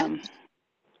 Okay.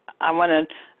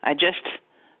 I just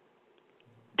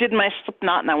did my slip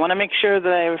knot, and I want to make sure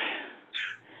that I've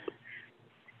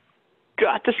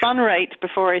got this on right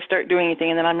before I start doing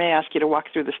anything, and then I may ask you to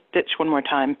walk through the stitch one more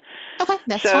time. Okay,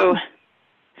 that's so fine.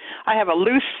 I have a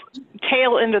loose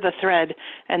tail end of the thread,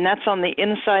 and that's on the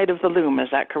inside of the loom. Is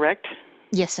that correct?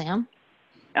 Yes, ma'am.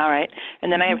 All right.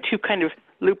 And then I have 2 kind of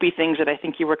loopy things that I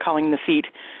think you were calling the feet.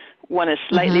 One is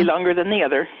slightly longer than the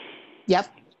other. Yep.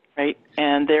 Right?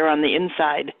 And they're on the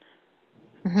inside.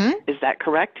 Is that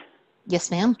correct?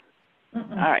 Yes, ma'am.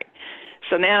 All right.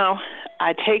 So now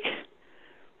I take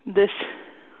this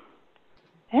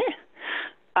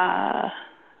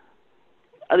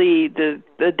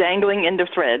the dangling end of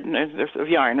thread of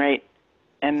yarn, right?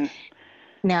 And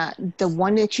now the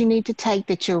one that you need to take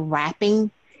that you're wrapping,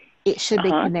 it should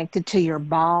be connected to your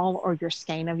ball or your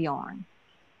skein of yarn.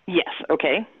 Yes.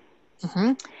 Okay.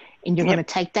 And you're going to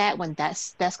take that one.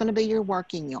 That's going to be your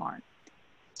working yarn.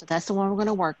 So that's the one we're going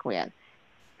to work with.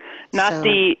 Not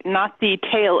the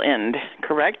tail end,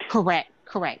 correct?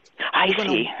 Correct. I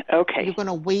see. Okay. You're going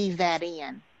to weave that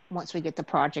in once we get the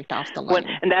project off the loom.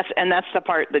 And that's the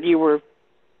part that you were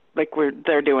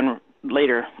they're doing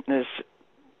later, is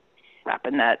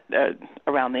wrapping that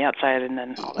around the outside and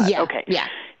then all that. Yeah. Okay. Yeah.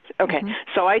 Okay.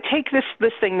 So I take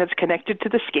this thing that's connected to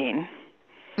the skein.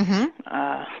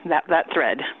 That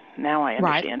thread. Now I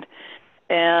understand.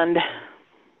 Right. And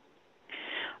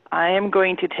I am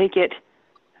going to take it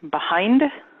behind.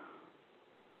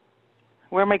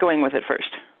 Where am I going with it first?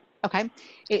 Okay.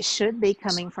 It should be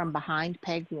coming from behind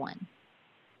peg 1.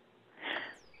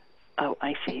 Oh,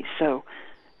 I see. So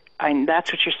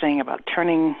that's what you're saying about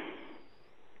turning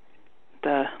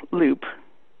the loop.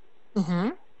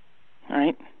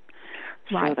 Right?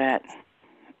 So that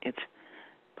it's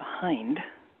behind.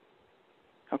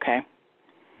 Okay.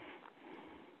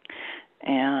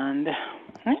 And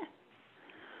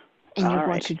you're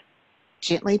going to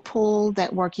gently pull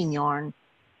that working yarn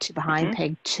to behind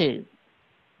peg 2.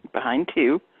 Behind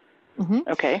 2.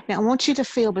 Okay. Now I want you to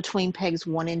feel between pegs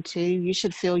 1 and 2. You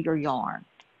should feel your yarn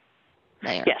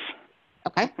there. Yes.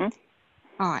 Okay.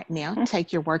 All right. Now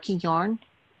take your working yarn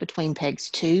between pegs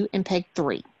 2 and peg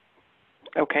 3.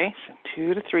 Okay, so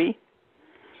 2 to 3.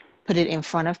 Put it in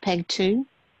front of peg 2.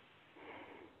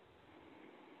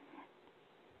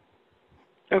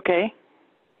 Okay.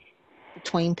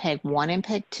 Between peg 1 and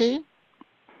peg 2.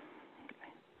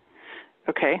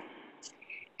 Okay.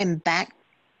 And back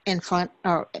in front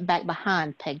or back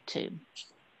behind peg 2.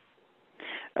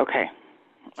 Okay.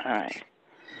 All right.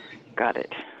 Got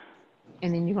it.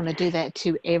 And then you're going to do that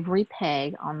to every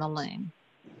peg on the loom.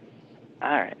 All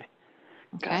right.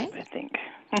 Okay. Got it, I think.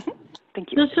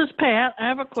 Thank you. This is Pat. I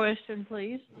have a question,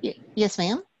 please. Yes,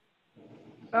 ma'am.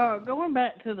 Going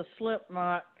back to the slip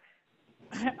knot,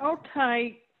 how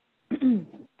tight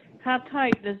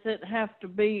does it have to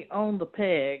be on the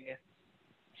peg?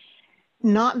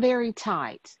 Not very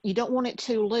tight. You don't want it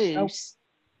too loose,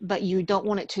 but you don't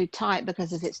want it too tight,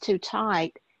 because if it's too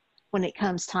tight, when it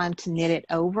comes time to knit it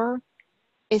over,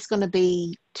 it's going to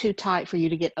be too tight for you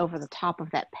to get over the top of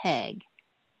that peg.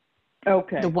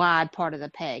 Okay. The wide part of the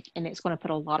peg, and it's going to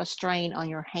put a lot of strain on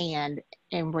your hand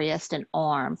and wrist and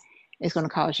arm. It's going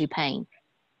to cause you pain.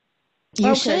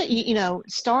 You should, you know,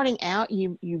 starting out,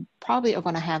 you probably are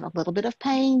going to have a little bit of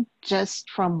pain just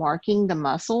from working the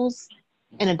muscles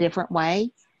in a different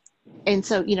way. And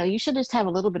so, you know, you should just have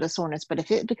a little bit of soreness, but if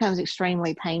it becomes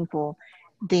extremely painful,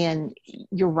 then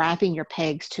you're wrapping your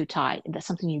pegs too tight. And that's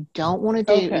something you don't want to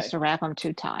do, is to wrap them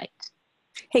too tight.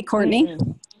 Hey, Courtney.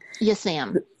 Yes,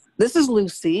 ma'am. This is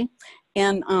Lucy,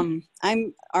 and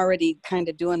I'm already kind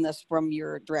of doing this from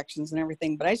your directions and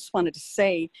everything, but I just wanted to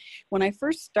say, when I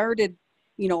first started,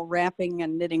 you know, wrapping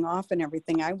and knitting off and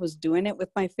everything, I was doing it with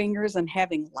my fingers and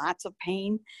having lots of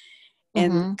pain,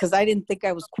 and because I didn't think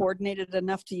I was coordinated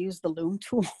enough to use the loom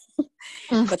tool.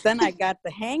 But then I got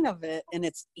the hang of it, and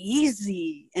it's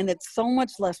easy, and it's so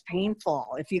much less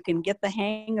painful if you can get the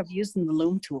hang of using the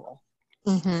loom tool.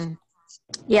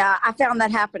 Yeah, I found that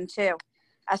happen too.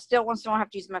 I still once in a while have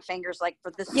to use my fingers, like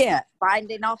for this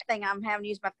binding off thing, I'm having to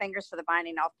use my fingers for the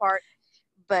binding off part.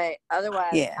 But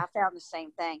otherwise, I found the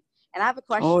same thing. And I have a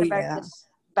question about this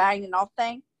binding off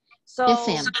thing. So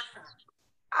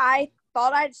I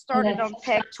thought I'd started on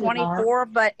peg 24,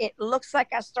 but it looks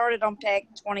like I started on peg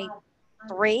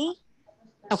 23.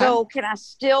 Okay. So can I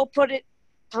still put it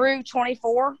through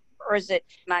 24, or is it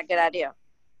not a good idea?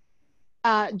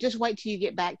 Just wait till you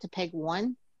get back to peg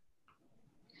 1.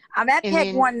 I'm at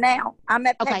peg 1 now. I'm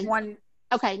at peg 1.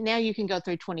 Okay, now you can go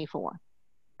through 24.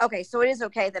 Okay, so it is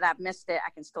okay that I've missed it. I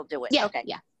can still do it. Yeah, okay.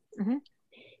 yeah.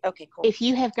 Okay, cool. If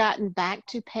you have gotten back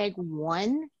to peg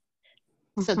 1,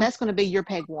 so that's going to be your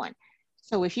peg 1.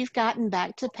 So if you've gotten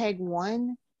back to peg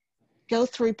 1, go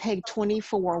through peg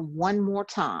 24 one more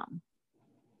time.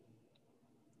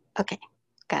 Okay,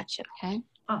 gotcha. Okay.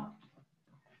 All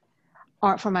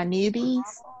right, for my newbies,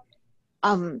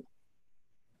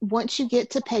 once you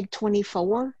get to peg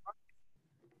 24,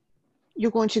 you're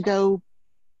going to go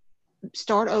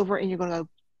start over, and you're going to go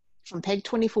from peg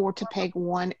 24 to peg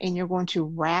 1, and you're going to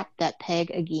wrap that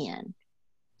peg again.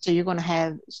 So you're going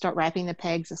to start wrapping the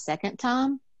pegs a second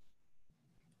time,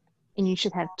 and you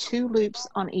should have 2 loops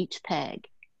on each peg.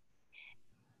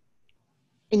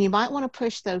 And you might want to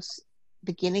push those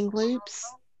beginning loops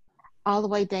all the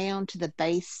way down to the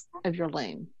base of your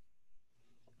loom.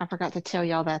 I forgot to tell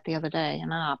y'all that the other day,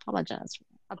 and I apologize.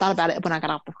 I thought about it when I got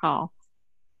off the call.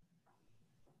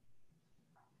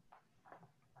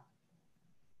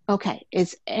 Okay,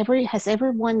 has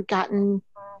everyone gotten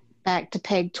back to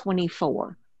peg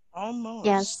 24? Almost.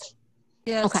 Yes.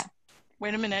 Yes. Okay.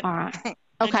 Wait a minute. All right.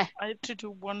 Okay. I have to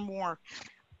do one more.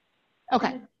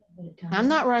 Okay. I'm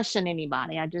not rushing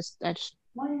anybody. I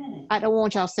don't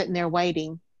want y'all sitting there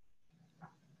waiting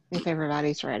if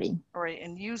everybody's ready. All right,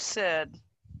 and you said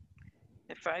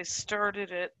if I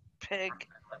started at peg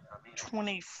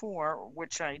 24,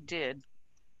 which I did,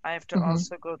 I have to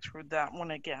also go through that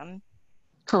one again.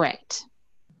 Correct.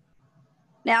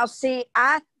 Now, see,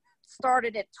 I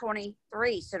started at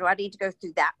 23, so do I need to go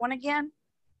through that one again?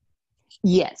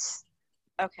 Yes.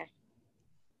 Okay.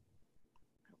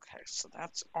 Okay, so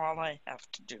that's all I have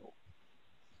to do.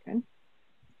 Okay.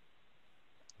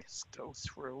 Just go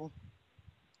through.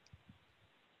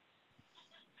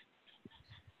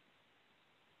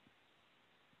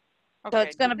 So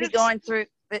it's going to be going through,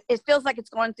 it feels like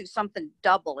it's going through something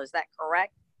double. Is that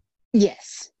correct?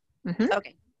 Yes.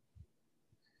 Okay.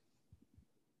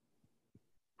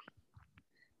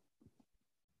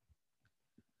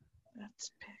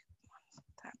 That's peg 1.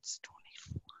 That's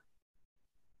 24.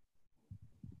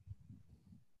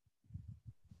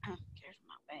 Here's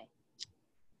my way.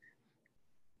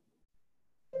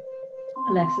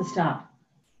 Alexa, stop.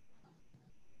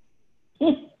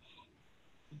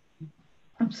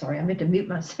 I'm sorry, I meant to mute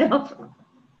myself.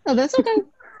 Oh, that's okay.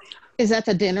 Is that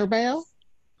the dinner bell?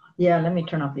 Yeah, let me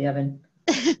turn off the oven.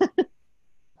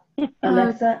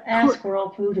 Alexa, ask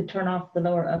Whirlpool to turn off the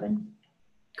lower oven.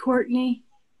 Courtney,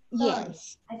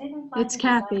 Yes. it's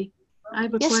Kathy. I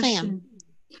have a Yes, question. ma'am.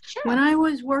 Sure. When I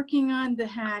was working on the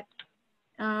hat,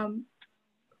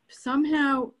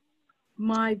 somehow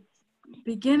my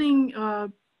beginning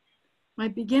of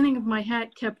my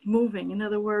hat kept moving. In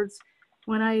other words,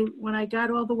 when I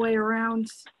got all the way around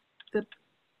the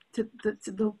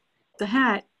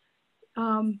hat,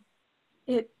 I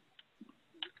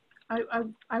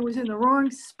was in the wrong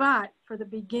spot for the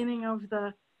beginning of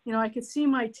the, I could see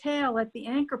my tail at the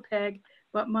anchor peg,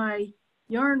 but my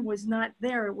yarn was not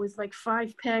there. It was like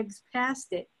 5 pegs past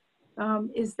it.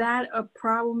 Is that a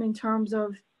problem in terms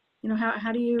of,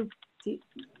 how do you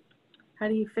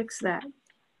fix that?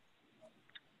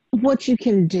 What you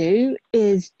can do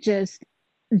is just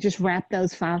wrap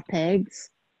those 5 pegs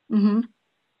and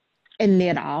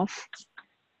knit off,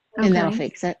 and that'll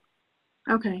fix it.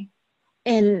 Okay.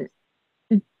 And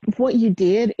what you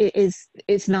did is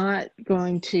it's not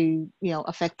going to,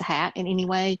 affect the hat in any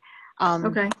way.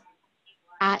 Okay.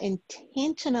 I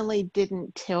intentionally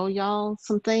didn't tell y'all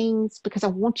some things because I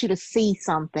want you to see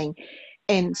something.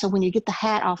 And so when you get the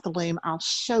hat off the loom, I'll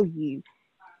show you.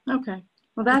 Okay.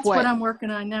 Well, that's what I'm working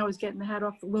on now, is getting the hat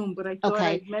off the loom. But I thought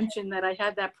I'd mention that I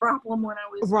had that problem when I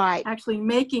was actually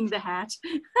making the hat.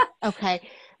 Okay.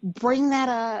 Bring that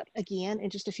up again in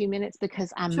just a few minutes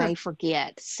because I may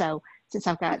forget. So since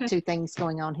I've got 2 things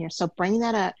going on here. So bring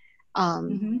that up.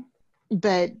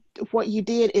 But what you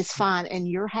did is fine. And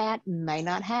your hat may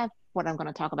not have what I'm going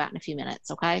to talk about in a few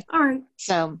minutes. Okay. All right.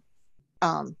 So,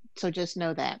 so just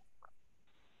know that.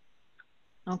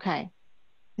 Okay.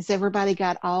 Has everybody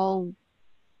got all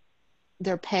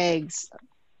their pegs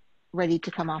ready to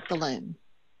come off the loom?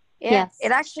 Yeah, yes.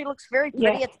 It actually looks very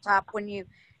pretty at the top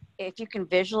if you can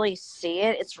visually see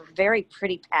it. It's a very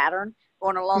pretty pattern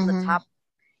going along the top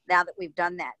now that we've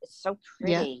done that. It's so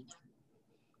pretty.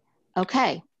 Yeah.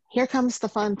 Okay, here comes the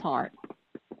fun part.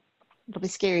 It'll be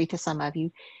scary to some of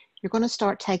you. You're going to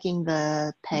start taking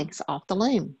the pegs off the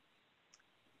loom.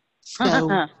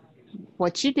 So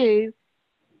what you do,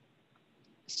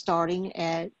 starting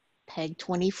at peg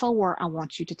 24, I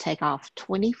want you to take off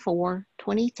 24,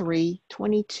 23,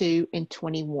 22, and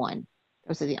 21.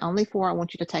 Those are the only 4 I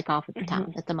want you to take off at the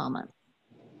time, at the moment.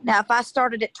 Now, if I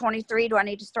started at 23, do I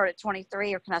need to start at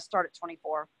 23 or can I start at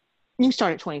 24? You can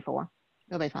start at 24.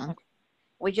 It'll be fine.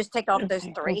 We just take off those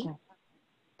 3? Okay.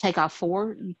 Take off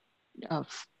 4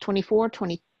 of 24,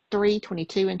 23,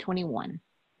 22, and 21.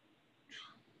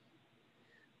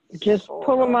 Just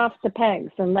pull them off the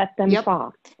pegs and let them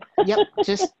fall. Yep,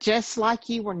 just like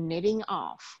you were knitting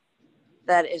off.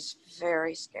 That is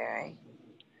very scary.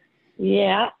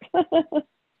 Yeah.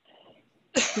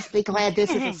 Just be glad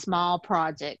this is a small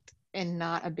project and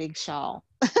not a big shawl.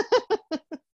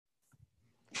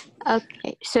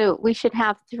 Okay, so we should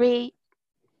have 3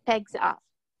 pegs off.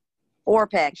 4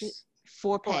 pegs.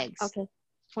 4 pegs. Okay.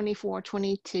 24,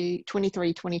 22,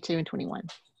 23, 22, and 21.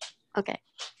 Okay.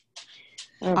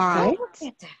 All right.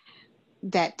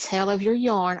 That tail of your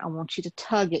yarn, I want you to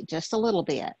tug it just a little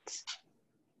bit.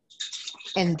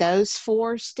 And those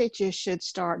 4 stitches should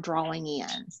start drawing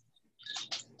in.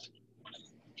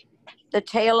 The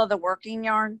tail of the working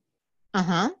yarn?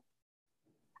 Uh-huh.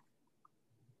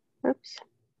 Oops.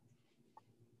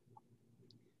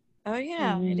 Oh,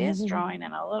 yeah, it is drawing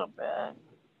in a little bit.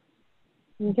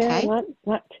 Yeah, okay.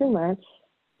 Not too much.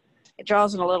 It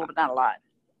draws in a little, but not a lot.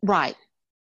 Right.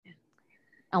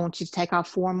 I want you to take off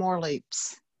 4 more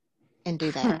loops and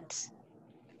do that.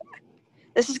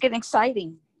 This is getting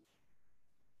exciting.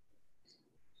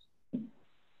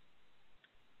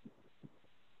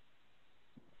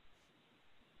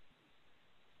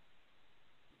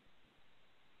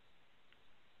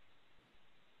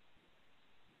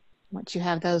 Once you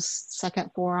have those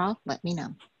second 4 off, let me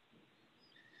know.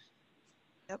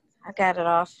 Yep, I got it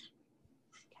off.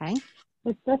 Okay.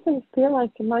 It doesn't feel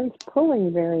like mine's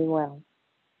pulling very well.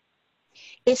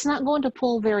 It's not going to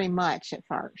pull very much at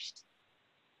first.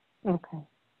 Okay.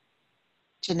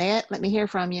 Jeanette, let me hear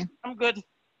from you. I'm good.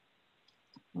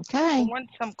 Okay.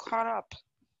 Once I'm caught up.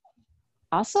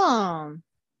 Awesome.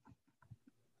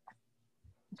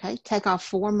 Okay, take off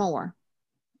 4 more.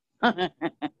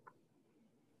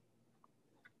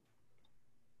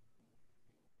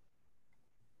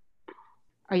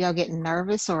 Are y'all getting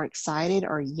nervous or excited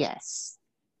or yes?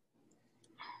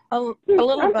 A little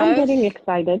both. I'm getting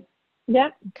excited. Yeah.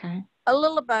 Okay. A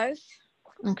little of both.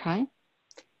 Okay.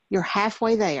 You're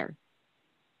halfway there.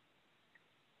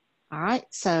 All right,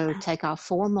 so take off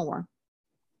 4 more.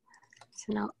 It's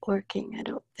not working, I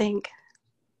don't think.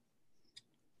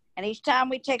 And each time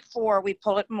we take 4, we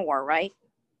pull it more, right?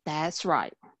 That's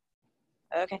right.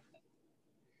 Okay.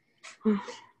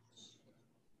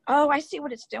 Oh, I see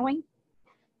what it's doing.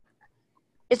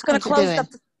 It's going to What's it close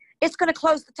doing? it's going to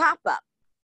close the top up.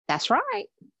 That's right.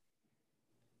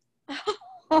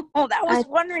 Oh, I was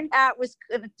wondering how it was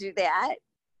going to do that.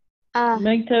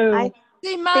 Me too. I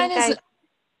See, mine think isn't.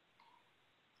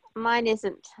 mine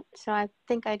isn't, so I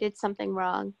think I did something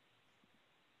wrong.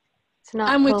 It's not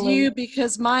I'm with pulling you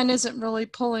because mine isn't really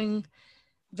pulling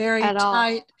very at all.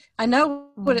 tight. I know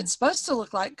what it's supposed to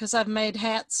look like because I've made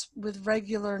hats with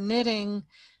regular knitting,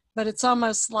 but it's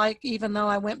almost like, even though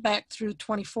I went back through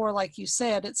 24, like you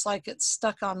said, it's like it's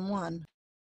stuck on one.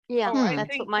 Yeah, I that's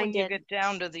think what mine when you did. get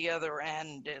down to the other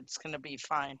end, it's going to be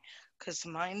fine because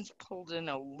mine's pulled in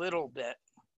a little bit,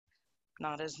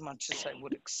 not as much as I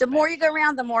would expect. The more you go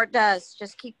around, the more it does.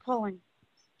 Just keep pulling.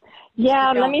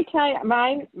 Yeah, Keep let going. me tell you,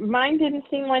 mine didn't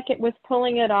seem like it was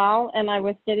pulling at all, and I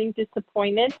was getting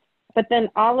disappointed. But then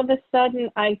all of a sudden,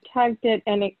 I tugged it,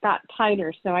 and it got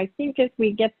tighter. So I think as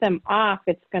we get them off,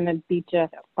 it's going to be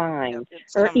just fine,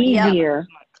 It's or coming down, easier. it's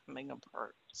not coming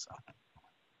apart. So.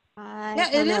 Yeah,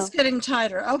 it is getting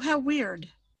tighter. Oh, how weird.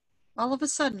 All of a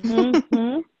sudden.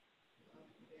 Mm-hmm.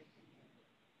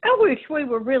 I wish we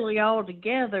were really all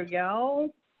together, y'all.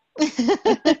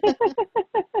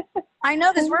 I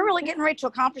know this. We're really getting ready to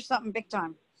accomplish something big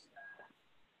time.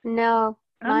 No,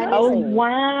 mine Oh, isn't.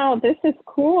 wow, this is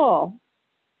cool.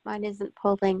 Mine isn't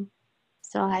pulling,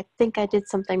 so I think I did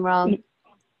something wrong.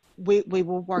 We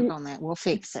will work on that. We'll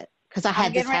fix it because I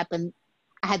had this getting ready- happen.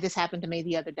 I had this happen to me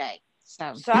the other day.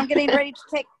 So I'm getting ready to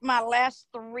take my last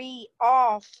 3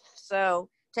 off. So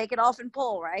take it off and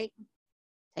pull, right?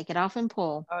 take it off and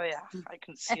pull. Oh yeah, I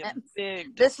can see a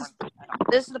big This difference.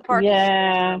 is the part.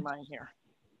 Yeah. Mine here.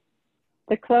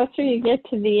 The closer you get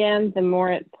to the end, the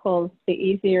more it pulls, the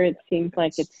easier it seems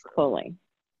like it's pulling.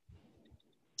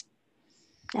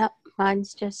 Yep,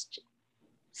 mine's just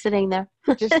sitting there.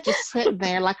 just sitting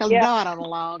there like a dot on a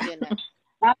log, isn't it?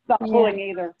 That's not pulling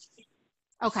either.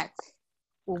 Okay.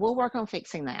 Well, we'll work on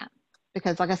fixing that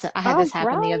because, like I said, I had this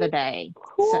happen the other day.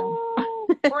 So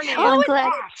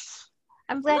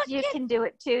I'm glad you can do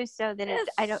it too, so that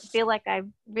I don't feel like I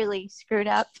really screwed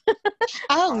up.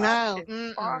 Oh no.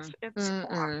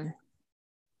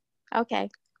 Okay.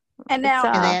 And now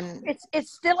And then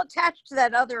it's still attached to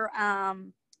that other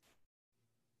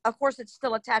of course it's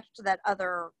still attached to that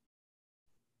other,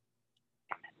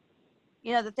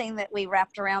 you know, the thing that we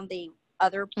wrapped around the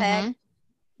other peg.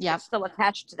 Yeah. It's still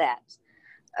attached to that.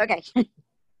 Okay.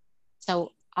 So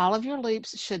all of your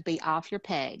loops should be off your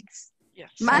pegs.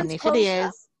 Yes. Mine's and if closed it is,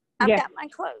 up. I've got mine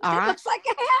closed. All It right. looks like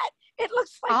a hat. It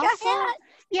looks like a hat.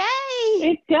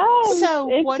 Yay! It does.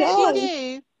 So It what does. you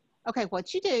do? Okay,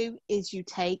 what you do is you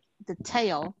take the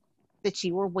tail that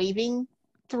you were weaving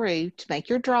through to make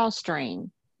your drawstring.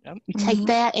 Yep. You take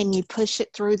that and you push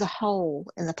it through the hole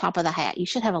in the top of the hat. You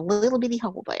should have a little bitty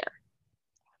hole there.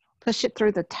 Push it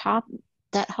through the top,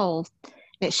 that hole.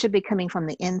 It should be coming from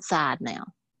the inside now.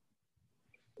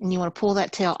 And you want to pull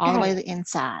that tail all the way to the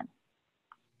inside.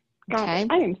 Okay.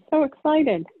 I am so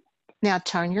excited. Now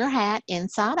turn your hat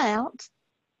inside out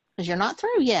because you're not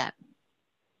through yet.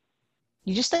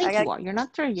 You just think you are. You're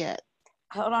not through yet.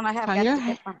 Hold on, I have Turn got your to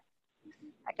get my,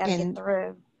 I got to get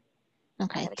through.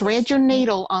 Okay. Thread your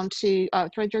needle onto,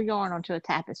 thread your yarn onto a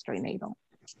tapestry needle.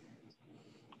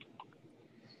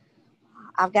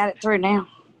 I've got it through now.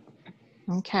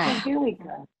 Okay. Here we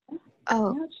go.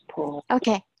 Oh, Let's pull.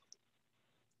 okay.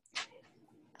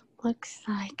 Looks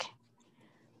like.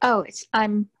 Oh,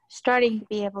 I'm starting to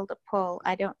be able to pull.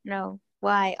 I don't know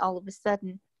why all of a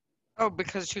sudden. Oh,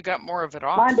 because you got more of it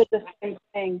off. Mine did the same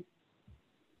thing.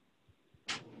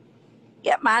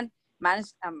 Yeah, mine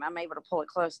is. I'm able to pull it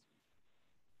close.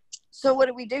 So what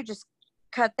do we do? Just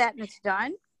cut that and it's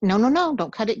done? No.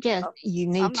 Don't cut it yet. You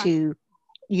need to.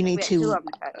 You need to.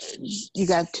 You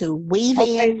got to weave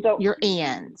in your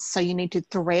ends. So you need to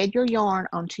thread your yarn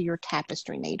onto your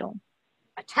tapestry needle.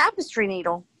 A tapestry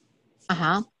needle?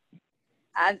 Uh-huh.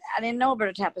 I didn't know about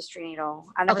a tapestry needle.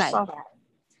 I never saw that.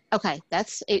 Okay,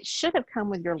 it should have come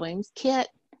with your looms kit.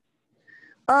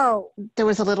 Oh. There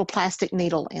was a little plastic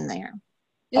needle in there.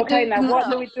 Okay, now what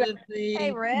do we do?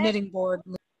 Hey, Rick. Knitting board.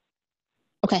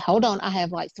 Okay, hold on. I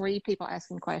have like 3 people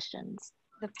asking questions.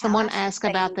 Someone asked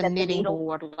about the knitting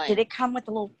board link. Did it come with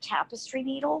a little tapestry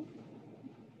needle?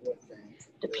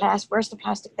 Where's the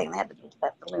plastic thing that had the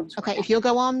looms? Okay, if you'll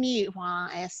go on mute while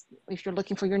I ask, if you're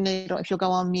looking for your needle, if you'll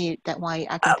go on mute, that way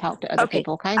I can talk to other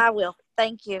people, okay? I will.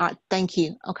 Thank you. All right, thank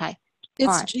you. Okay. It's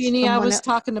right, Jeannie. I someone was else.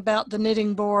 talking about the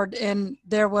knitting board, and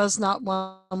there was not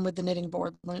one with the knitting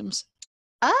board looms.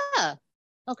 Ah,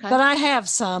 okay. But I have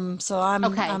some, so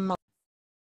Okay. I'm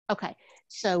Okay.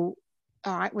 So,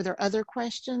 all right. Were there other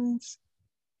questions?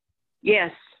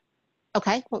 Yes.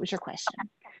 Okay. What was your question?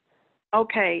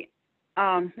 Okay.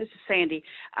 This is Sandy.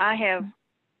 I have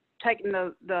taken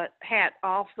the hat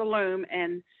off the loom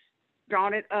and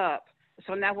drawn it up.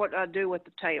 So now what do I do with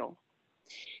the tail?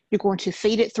 You're going to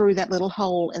feed it through that little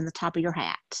hole in the top of your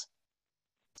hat.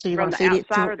 So you're From going to the feed it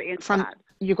outside through or the inside? from.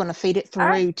 You're going to feed it All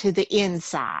right. through to the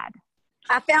inside.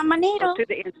 I found my needle. Or to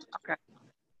the inside. Okay.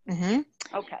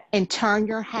 Mm-hmm. Okay. And turn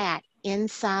your hat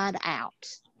inside out.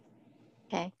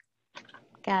 Okay.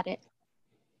 Got it.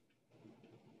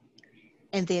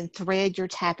 And then thread your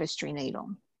tapestry needle.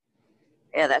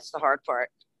 Yeah, that's the hard part.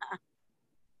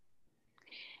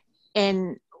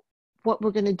 And what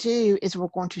we're going to do is we're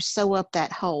going to sew up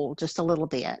that hole just a little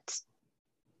bit.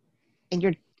 And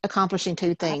you're accomplishing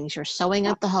two things. You're sewing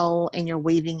up the hole and you're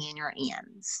weaving in your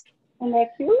ends. Isn't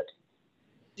that cute?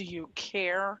 Do you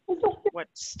care what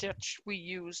stitch we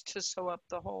use to sew up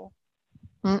the hole?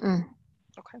 Mm-mm.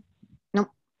 Okay. Nope.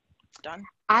 Done.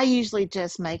 I usually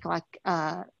just make like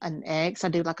an X. I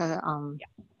do like a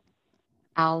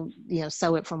I'll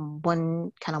sew it from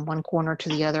one corner to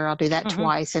the other. I'll do that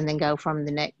twice and then go from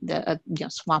the neck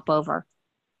swap over.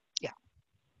 Yeah.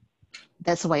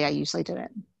 That's the way I usually do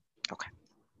it. Okay.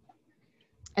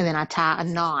 And then I tie a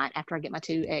knot after I get my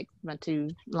two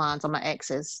lines on my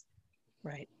X's.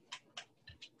 Right.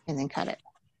 And then cut it.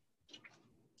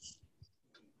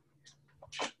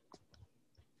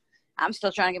 I'm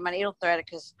still trying to get my needle threaded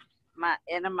because my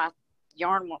end of my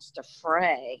yarn wants to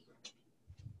fray.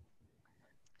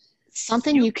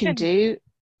 Something you can do.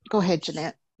 Go ahead,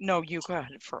 Jeanette. No, you go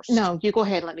ahead first. No, you go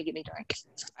ahead. Let me get me a drink.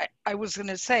 I was going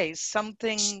to say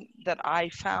something that I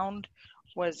found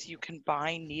was you can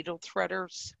buy needle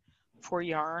threaders for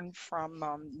yarn from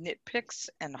Knit Picks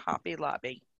and Hobby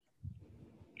Lobby.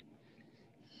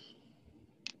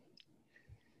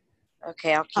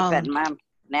 Okay, I'll keep that in mind.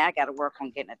 Now I got to work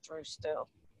on getting it through still.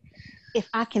 If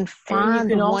I can And find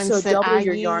you can the also ones that double I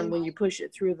your use, yarn when you push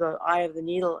it through the eye of the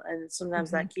needle, and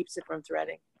sometimes that keeps it from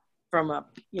threading, from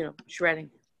shredding.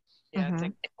 Yeah, I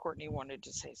think Courtney wanted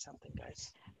to say something,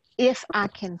 guys. if I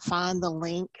can find the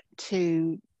link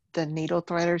to the needle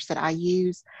threaders that I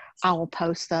use, I will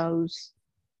post those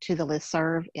to the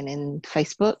listserv and in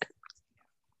Facebook,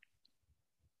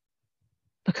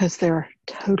 because they're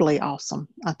totally awesome,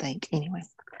 I think, anyway.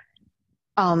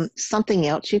 Something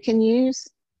else you can use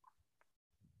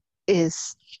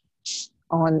is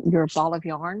on your ball of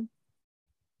yarn,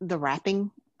 the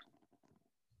wrapping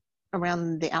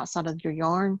around the outside of your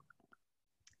yarn.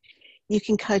 You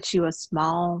can cut you a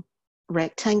small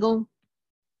rectangle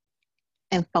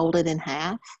and fold it in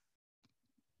half,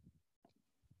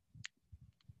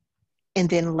 and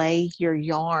then lay your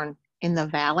yarn in the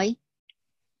valley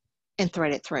and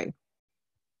thread it through.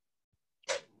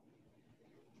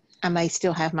 I may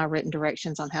still have my written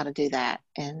directions on how to do that,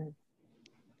 and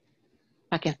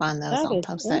if I can find those, I'll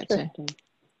post that too.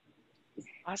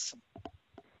 Awesome.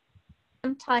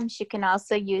 Sometimes you can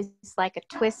also use like a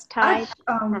twist tie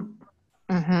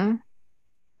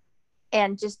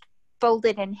and just fold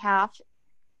it in half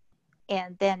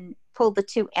and then pull the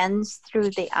two ends through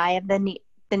the eye of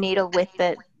the needle with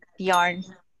the yarn.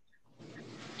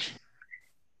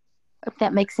 If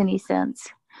that makes any sense.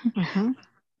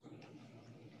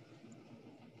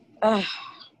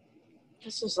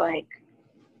 This is like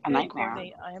a nightmare.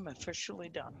 Courtney, I am officially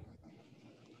done.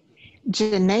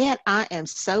 Jeanette, I am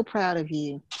so proud of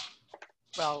you.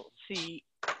 Well, see,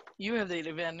 you have the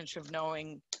advantage of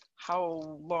knowing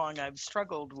how long I've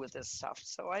struggled with this stuff.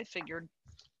 So I figured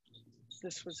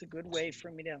this was a good way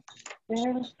for me to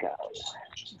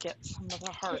get some of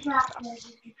the hard stuff.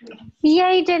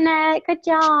 Yay, Jeanette. Good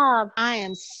job. I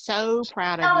am so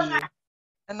proud of you.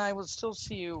 And I will still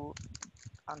see you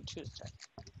on Tuesday.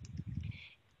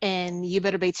 And you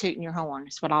better be tooting your horn.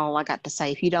 That's what all I got to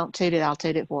say. If you don't toot it, I'll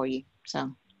toot it for you.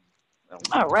 So.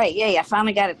 All right. Yeah, I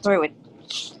finally got it through. It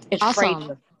frayed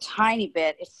Awesome. a tiny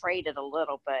bit. It frayed it a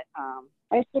little, but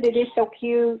I said it is so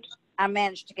cute. I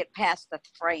managed to get past the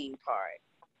fraying part.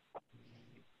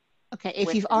 Okay,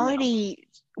 if you've already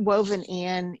woven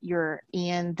in your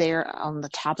end there on the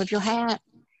top of your hat,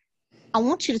 I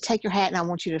want you to take your hat and I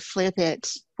want you to flip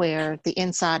it where the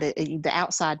inside, the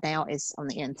outside now is on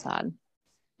the inside.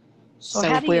 So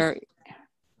how do you? Okay,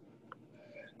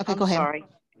 I'm go ahead. Sorry.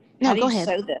 No, how do go you ahead.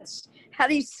 sew this? How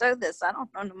do you sew this? I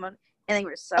don't know anything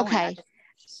with sewing. I Okay.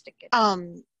 just stick it.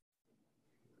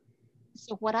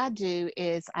 So what I do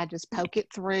is I just poke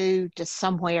it through just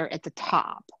somewhere at the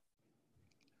top.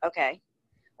 Okay.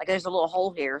 Like there's a little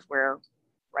hole here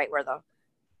right where the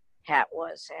hat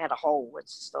was. It had a hole.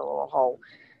 It's just a little hole.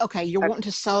 Okay, you're wanting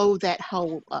to sew that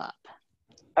hole up.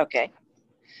 Okay.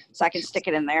 So I can stick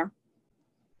it in there?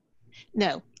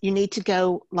 No, you need to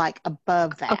go like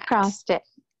above that. Across it.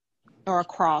 Or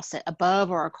across it, above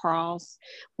or across.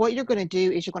 What you're going to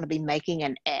do is you're going to be making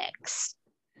an X.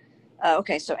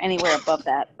 Okay, so anywhere above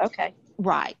that. Okay.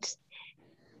 Right.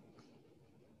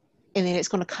 And then it's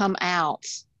going to come out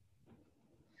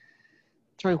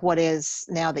through what is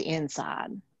now the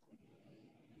inside.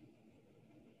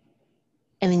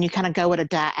 And then you kind of go at a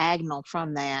diagonal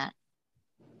from that.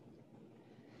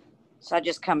 So I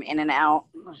just come in and out.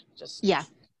 Yeah.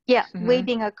 Yeah,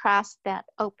 weaving across that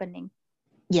opening.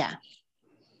 Yeah.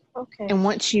 Okay. And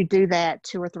once you do that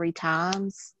 2 or 3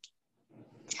 times,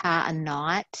 tie a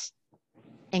knot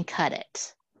and cut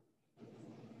it.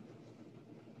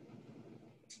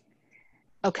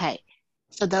 Okay.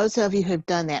 So those of you who've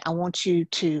done that, I want you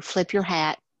to flip your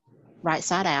hat right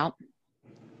side out.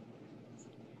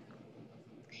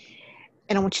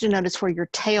 And I want you to notice where your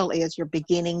tail is, your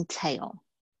beginning tail.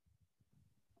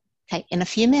 Okay, in a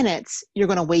few minutes, you're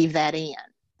going to weave that in.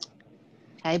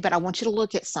 Okay, but I want you to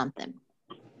look at something.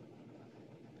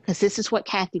 Because this is what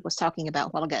Kathy was talking about a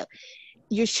while ago.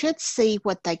 You should see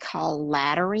what they call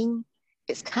laddering.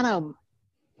 It's kind of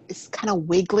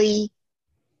wiggly,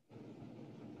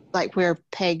 like where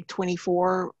peg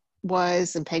 24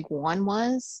 was and peg 1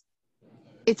 was.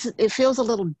 It feels a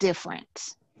little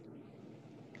different.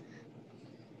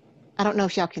 I don't know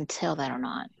if y'all can tell that or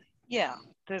not. Yeah,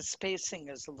 the spacing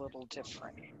is a little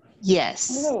different. Yes.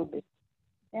 A little bit.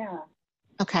 Yeah.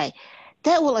 Okay.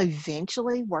 That will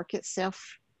eventually work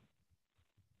itself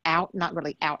out, not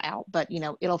really out, but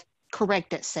it'll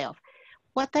correct itself.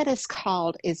 What that is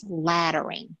called is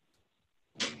laddering.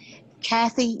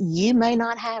 Kathy, you may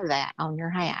not have that on your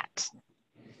hat.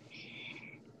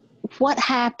 What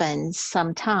happens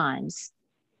sometimes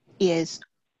is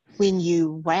when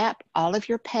you wrap all of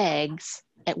your pegs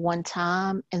at one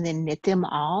time and then knit them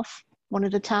off one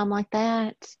at a time like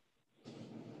that,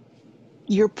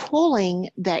 you're pulling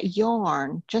that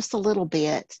yarn just a little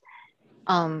bit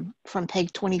from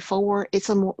peg 24. It's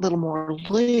a little more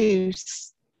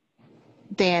loose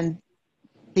than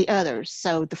the others.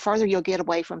 So the further you'll get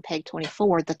away from peg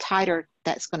 24, the tighter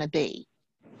that's going to be.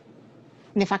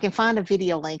 And if I can find a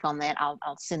video link on that,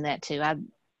 I'll send that too. And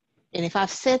if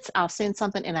I'll send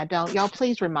something and I don't, y'all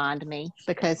please remind me,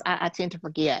 because I tend to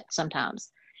forget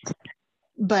sometimes.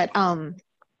 But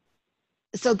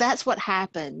so that's what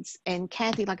happens. And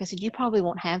Kathy, like I said, you probably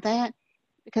won't have that,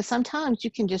 because sometimes you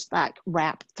can just like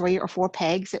wrap 3 or 4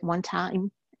 pegs at one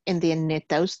time and then knit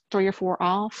those 3 or 4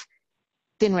 off,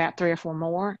 then wrap 3 or 4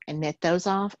 more and knit those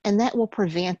off, and that will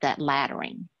prevent that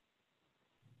laddering.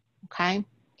 Okay.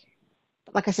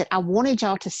 Like I said, I wanted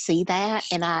y'all to see that,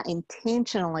 and I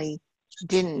intentionally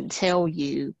didn't tell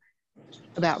you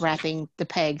about wrapping the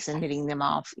pegs and knitting them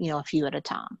off, a few at a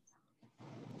time.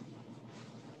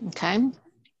 Okay.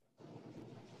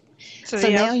 So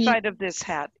the outside of this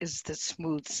hat is the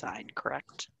smooth side,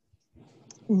 correct?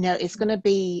 No, it's going to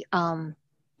be, the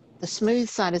smooth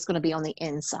side is going to be on the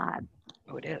inside.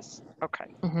 Oh, it is.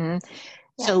 Okay. Mm-hmm.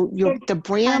 Yeah. So the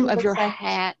brim of your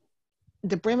hat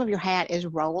is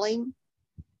rolling,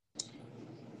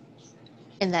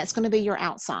 and that's going to be your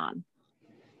outside.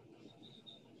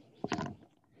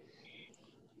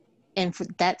 And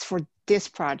that's for this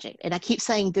project. And I keep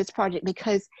saying this project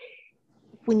because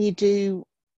when you do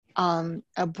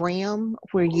a brim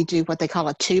where you do what they call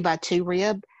a 2x2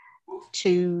 rib,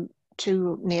 two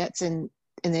knits and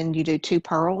then you do 2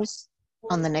 purls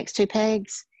on the next 2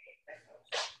 pegs,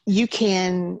 you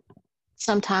can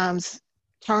sometimes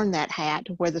turn that hat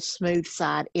to where the smooth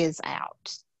side is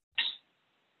out.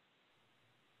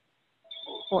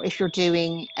 Or if you're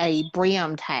doing a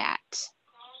brimmed hat,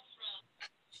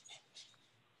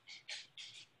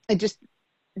 and just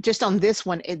on this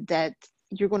one, that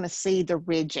you're going to see the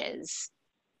ridges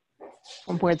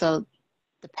from where the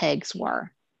pegs were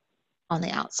on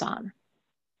the outside.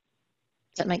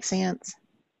 Does that make sense?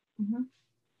 Mm-hmm.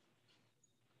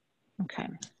 Okay.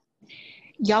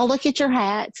 Y'all look at your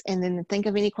hats and then think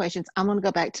of any questions. I'm going to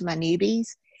go back to my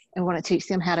newbies and want to teach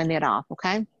them how to knit off,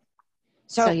 okay?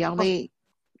 So y'all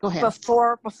go ahead.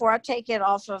 Before I take it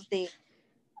off of the,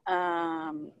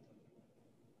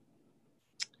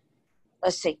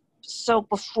 let's see. So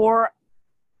before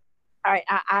I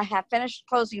have finished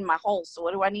closing my hole, so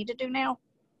what do I need to do now?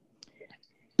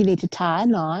 You need to tie a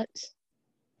knot.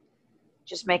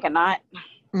 Just make a knot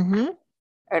mm-hmm.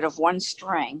 out of 1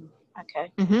 string.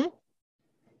 Okay. Mm-hmm.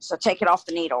 So take it off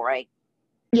the needle, right?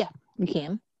 Yeah, you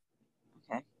can.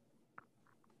 Okay.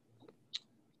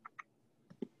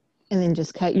 And then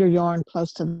just cut your yarn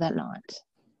close to that knot.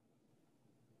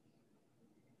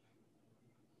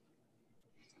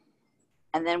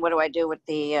 And then what do I do with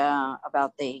the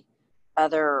about the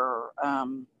other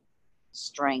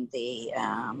string, the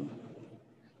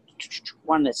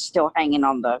one that's still hanging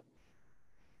on the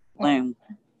loom?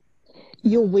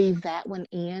 You'll weave that one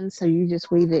in, so you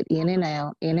just weave it in and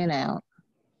out, in and out.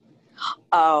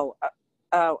 Oh,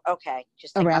 okay.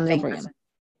 Just take around my the fingers brim. and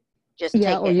just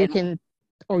Yeah, take or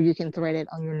it you can thread it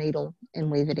on your needle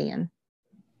and weave it in.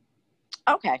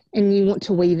 Okay. And you want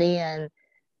to weave in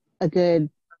a good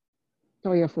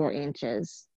 3 or 4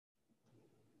 inches.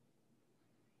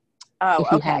 Oh,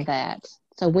 if you okay. have that.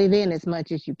 So weave in as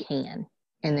much as you can,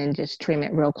 and then just trim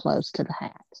it real close to the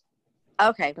hat.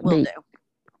 Okay, will do.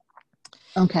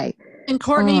 Okay. And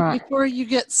Courtney, All right. before you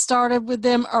get started with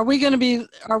them, are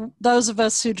those of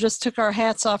us who just took our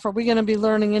hats off, are we going to be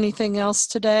learning anything else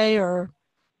today, or?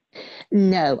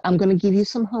 No, I'm going to give you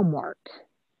some homework.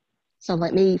 So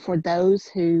for those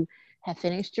who have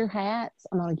finished your hats,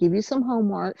 I'm going to give you some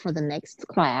homework for the next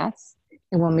class.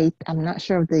 And we'll meet, I'm not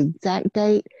sure of the exact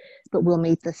date, but we'll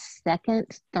meet the second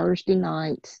Thursday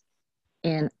night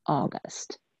in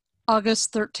August.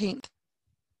 August 13th.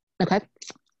 Okay.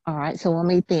 All right. So we'll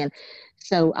meet then.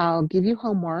 So I'll give you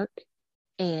homework,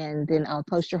 and then I'll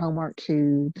post your homework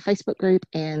to the Facebook group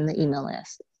and the email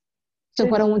list. So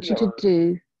what I want you to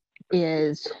do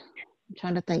is, I'm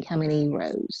trying to think how many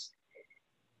rows.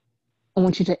 I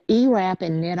want you to E-wrap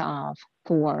and knit off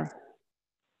for,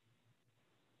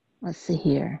 let's see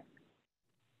here,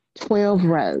 12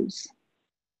 rows.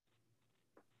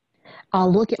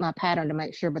 I'll look at my pattern to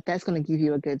make sure, but that's going to give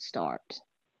you a good start. Is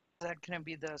that going to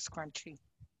be the scrunchie?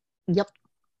 Yep.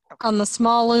 Okay. On the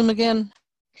small loom again?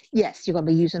 Yes, you're going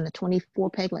to be using the 24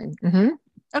 peg loom. Mm-hmm.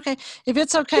 Okay. If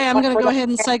it's okay, I'm going to go ahead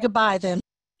and say goodbye then.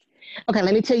 Okay,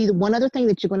 let me tell you the one other thing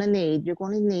that you're going to need. You're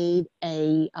going to need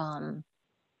an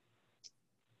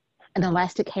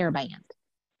elastic hairband.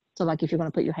 So like if you're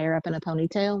going to put your hair up in a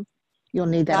ponytail, you'll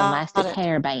need that elastic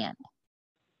hairband.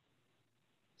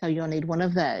 So you'll need one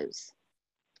of those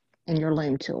and your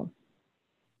loom tool.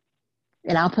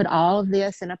 And I'll put all of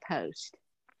this in a post.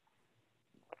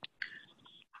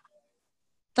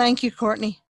 Thank you,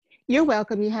 Courtney. You're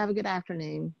welcome. You have a good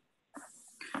afternoon.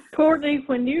 Courtney,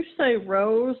 when you say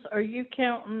rows, are you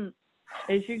counting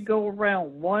as you go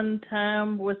around one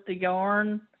time with the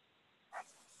yarn?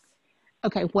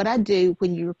 Okay, what I do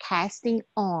when you're casting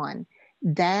on,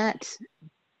 that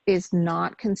is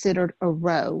not considered a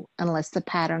row unless the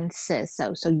pattern says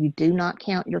so. So you do not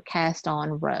count your cast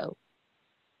on row.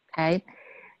 Okay,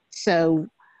 so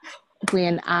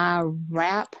when I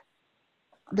wrap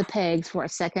the pegs for a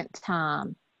second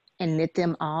time and knit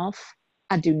them off,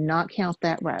 I do not count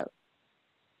that row.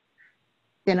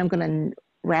 Then I'm going to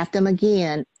wrap them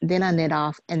again, then I knit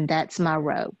off, and that's my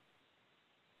row.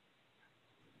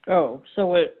 Oh,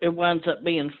 so it winds up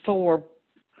being four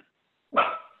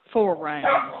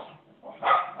rounds.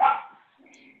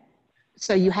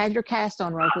 So you have your cast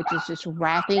on row, which is just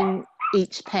wrapping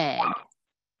each peg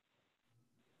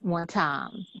one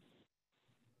time.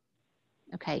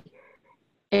 Okay.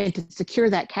 And to secure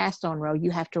that cast on row, you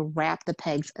have to wrap the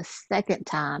pegs a second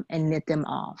time and knit them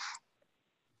off.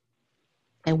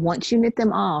 And once you knit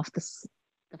them off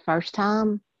the first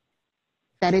time,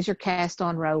 that is your cast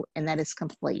on row, and that is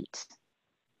complete.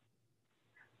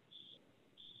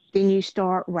 Then you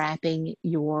start wrapping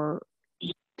your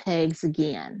pegs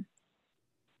again.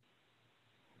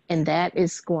 And that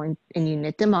is and you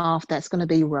knit them off, that's going to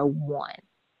be row 1.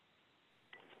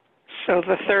 So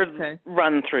the third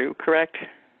run through, correct?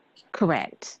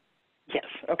 Correct. Yes,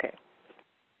 okay.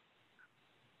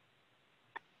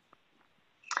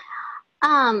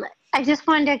 I just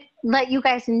wanted to let you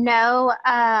guys know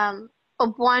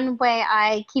one way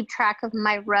I keep track of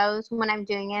my rows when I'm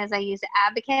doing it is I use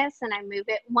Abacus and I move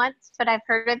it once, but I've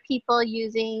heard of people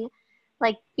using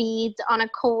like beads on a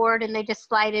cord and they just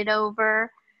slide it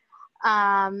over,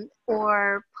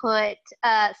 or put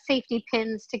safety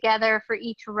pins together for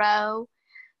each row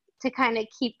to kind of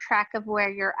keep track of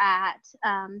where you're at.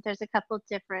 There's a couple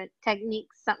different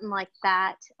techniques, something like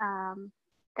that,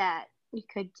 that you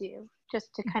could do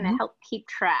just to kind of help keep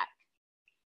track.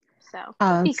 So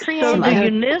be creative. So do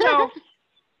you knit off?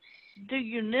 Do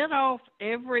you knit off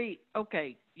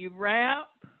you wrap,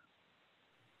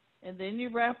 and then you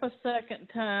wrap a second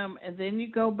time, and then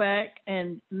you go back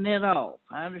and knit off.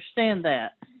 I understand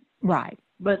that. Right.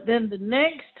 But then the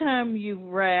next time you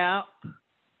wrap,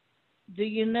 do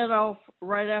you knit off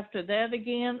right after that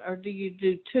again, or do you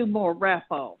do 2 more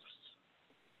wrap-offs?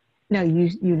 No, you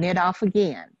knit off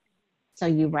again. So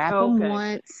you wrap them Okay.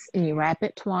 once, and you wrap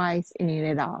it twice, and you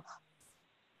knit off.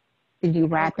 Then you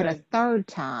wrap it a Okay. 3rd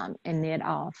time and knit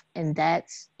off, and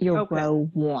that's your Okay. row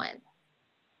 1.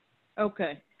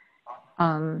 Okay.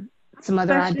 Some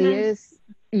other Question? ideas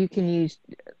you can use.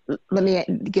 Let me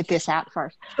get this out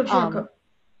first. Sure.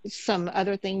 Some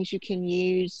other things you can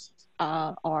use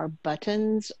are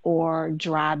buttons or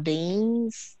dry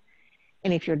beans.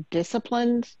 And if you're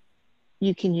disciplined,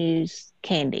 you can use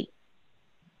candy.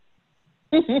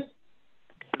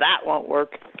 That won't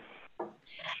work.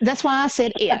 That's why I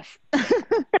said if.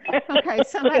 Okay,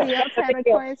 somebody else had a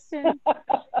question?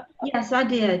 Yes, I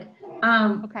did.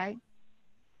 Okay.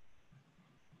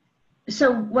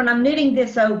 So when I'm knitting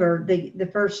this over, the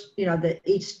first,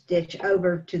 each stitch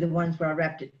over to the ones where I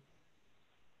wrapped it,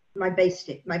 my base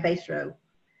row,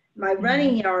 my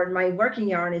running yarn, my working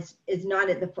yarn is not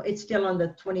at it's still on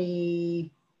the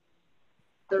 23rd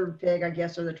peg, I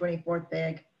guess, or the 24th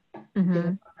peg, depending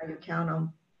on how you count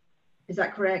them. Is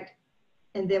that correct?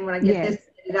 And then when I get this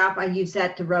knitted up, I use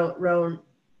that to roll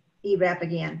E-wrap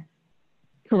again.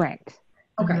 Correct.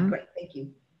 Okay, great, thank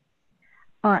you.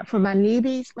 All right, for my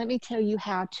newbies, let me tell you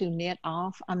how to knit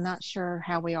off. I'm not sure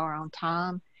how we are on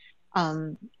time.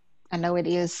 I know it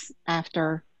is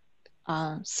after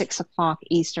 6 o'clock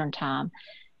Eastern time.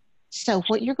 So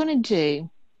what you're going to do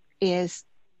is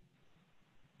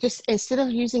just, instead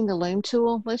of using the loom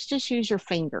tool, let's just use your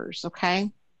fingers, okay?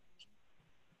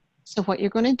 So what you're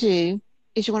going to do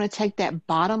is you're going to take that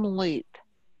bottom loop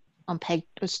on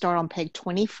start on peg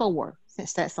 24,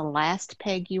 since that's the last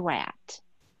peg you wrapped.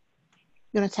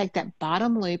 You're going to take that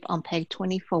bottom loop on peg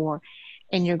 24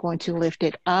 and you're going to lift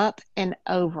it up and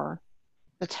over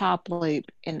the top loop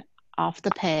and off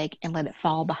the peg and let it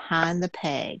fall behind the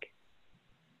peg.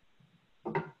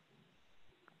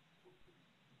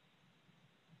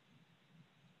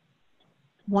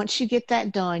 Once you get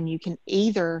that done, you can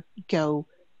either go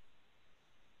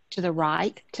to the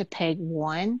right to peg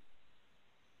 1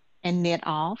 and knit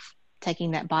off,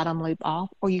 taking that bottom loop off,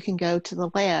 or you can go to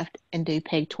the left and do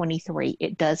peg 23.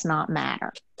 It does not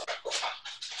matter.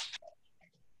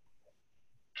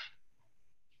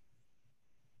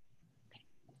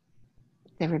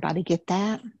 Did everybody get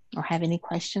that or have any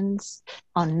questions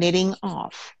on knitting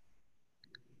off?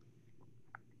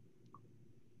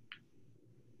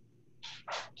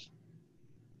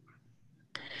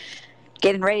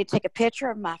 Getting ready to take a picture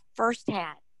of my first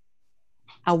hat.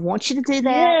 I want you to do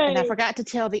that. And I forgot to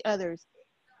tell the others,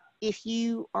 if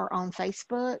you are on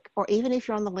Facebook or even if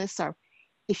you're on the listserv,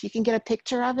 if you can get a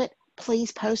picture of it,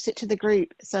 please post it to the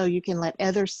group so you can let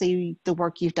others see the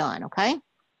work you've done, okay?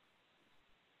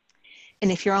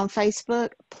 And if you're on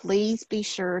Facebook, please be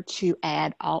sure to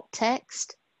add alt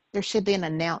text. There should be an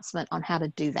announcement on how to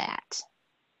do that.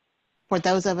 For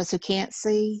those of us who can't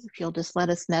see, if you'll just let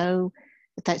us know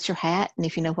that that's your hat, and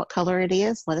if you know what color it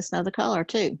is, let us know the color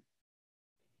too.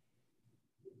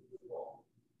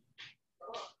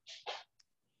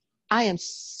 I am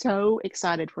so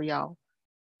excited for y'all.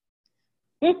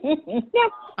 Yeah.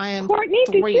 I am Courtney,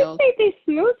 thrilled. did you say the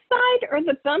smooth side or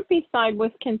the bumpy side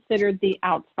was considered the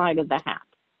outside of the hat?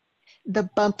 The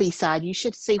bumpy side. You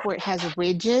should see where it has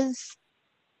ridges,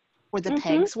 where the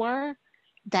pegs were.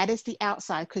 That is the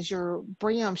outside because your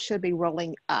brim should be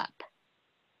rolling up.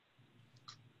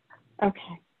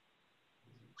 Okay.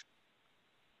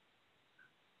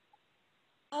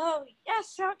 Oh,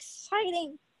 yes, so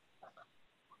exciting.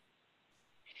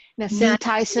 Now, see,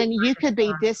 Tyson, you could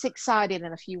be this excited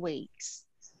in a few weeks.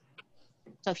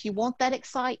 So if you want that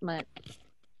excitement,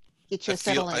 get you a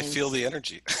set of I feel the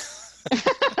energy.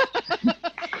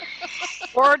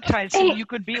 Or, Tyson, you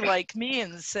could be like me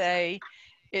and say,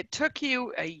 it took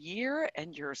you a year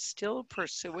and you're still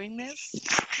pursuing this?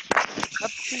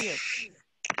 Up to you.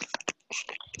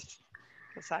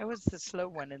 Because I was the slow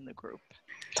one in the group.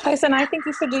 Tyson, I think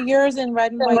you should do yours in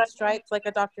red and white stripes like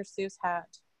a Dr. Seuss hat.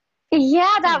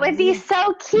 Yeah, that would be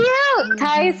so cute,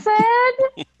 Tyson.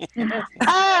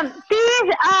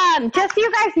 Just so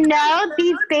you guys know,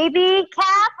 these baby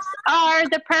caps are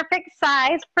the perfect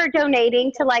size for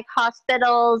donating to like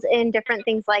hospitals and different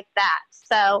things like that.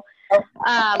 So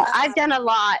I've done a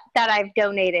lot that I've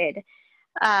donated.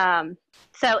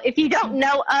 So if you don't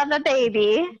know of a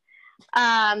baby,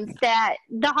 that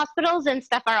the hospitals and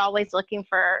stuff are always looking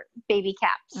for baby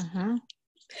caps.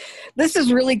 This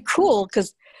is really cool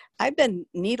because I've been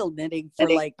needle knitting for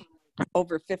like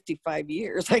over 55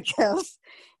 years, I guess.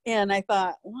 And I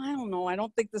thought, well, I don't know. I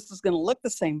don't think this is going to look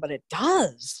the same, but it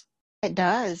does. It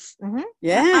does.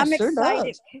 Yeah, I'm it sure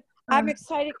excited. does. I'm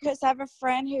excited because I have a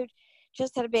friend who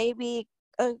just had a baby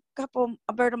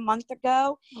about a month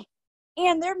ago,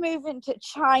 and they're moving to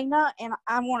China, and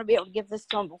I want to be able to give this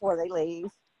to them before they leave.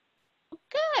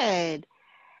 Good.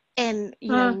 And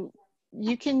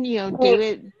you can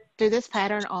do this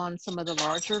pattern on some of the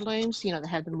larger looms, that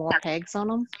have the more pegs on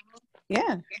them.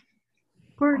 Yeah.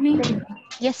 Courtney?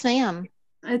 Yes, ma'am.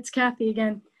 It's Kathy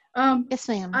again. Yes,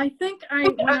 ma'am. I think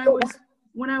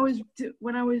when I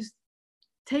was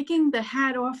taking the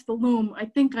hat off the loom, I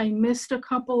think I missed a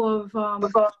couple of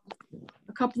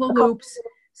loops.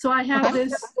 So I have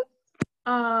this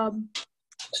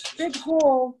big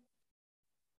hole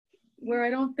where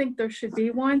I don't think there should be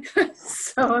one.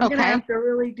 So I'm gonna have to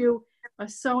really do a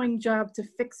sewing job to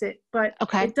fix it. But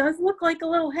it does look like a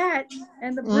little hat,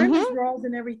 and the brim is rolled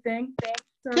and everything.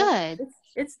 So good.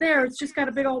 It's there. It's just got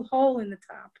a big old hole in the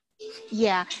top.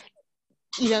 Yeah.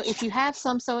 If you have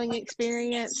some sewing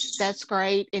experience, that's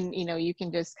great. And, you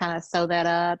can just kind of sew that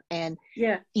up. And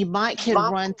you could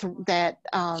run through that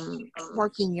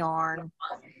working yarn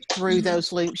through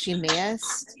those loops you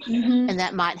missed. And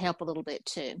that might help a little bit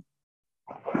too.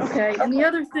 Okay. And the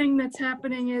other thing that's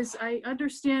happening is I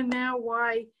understand now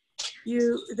why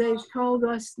they've told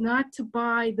us not to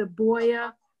buy the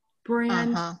Boya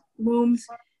brand looms,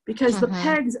 because the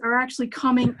pegs are actually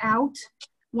coming out.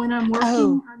 When I'm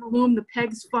working on the loom, the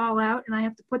pegs fall out and I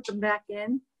have to put them back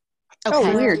in.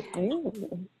 Okay. Oh, weird.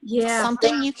 Yeah.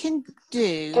 Something you can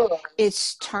do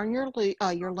is turn your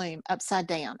loom upside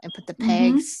down and put the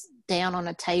pegs down on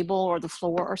a table or the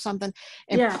floor or something,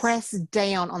 and press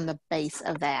down on the base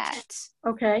of that.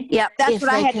 Okay. Yeah, that's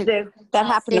what I had to do. That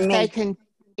happened to me.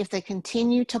 If they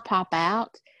continue to pop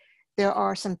out, there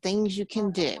are some things you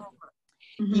can do.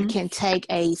 You can take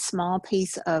a small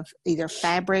piece of either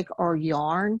fabric or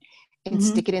yarn and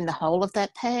stick it in the hole of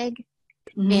that peg,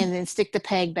 and then stick the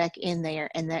peg back in there,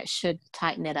 and that should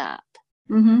tighten it up.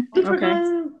 Okay.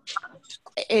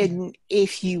 And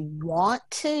if you want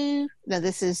to, now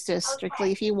this is just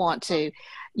strictly if you want to,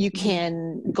 you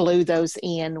can glue those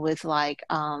in with like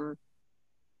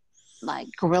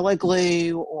Gorilla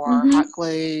Glue or hot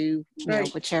glue,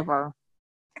 whichever.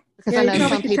 Because I know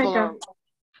some people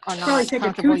are not probably take a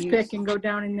comfortable toothpick and go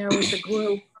down in there with the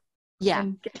glue.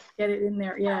 And get it in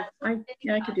there. Yeah, I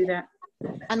could do that.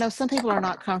 I know some people are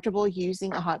not comfortable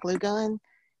using a hot glue gun,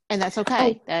 and that's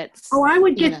okay. I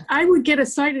would get a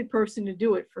sighted person to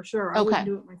do it for sure. I wouldn't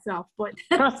do it myself, but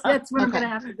that's what I'm gonna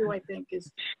have to do. I think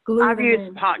is glue. I've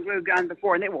used hot glue gun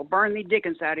before, and it will burn the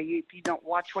dickens out of you if you don't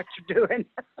watch what you're doing.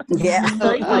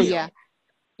 Yeah.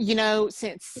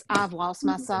 Since I've lost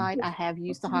my sight, I have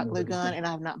used the hot glue gun, and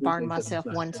I've not burned myself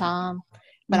one time,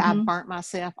 but I burnt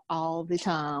myself all the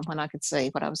time when I could see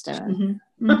what I was doing.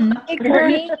 Hey,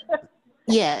 Courtney.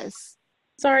 Yes.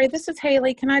 Sorry, this is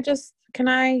Haley. Can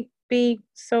I be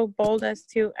so bold as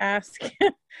to ask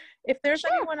if there's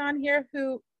anyone on here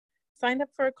who signed up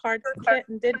for a card kit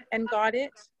and got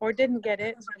it or didn't get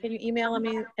it? Can you email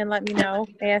me and let me know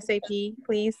ASAP,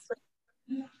 please?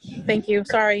 Thank you.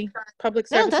 Sorry. Public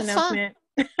service announcement.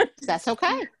 That's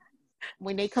okay.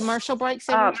 We need commercial breaks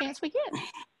every chance we get.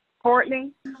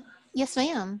 Courtney? Yes,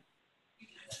 ma'am.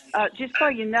 Just so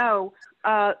you know,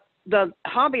 the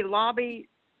Hobby Lobby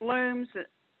looms,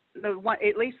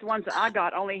 at least the ones that I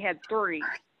got, only had 3.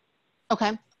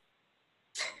 Okay.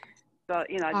 So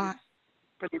just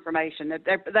for the information, that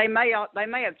they may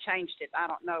have changed it. I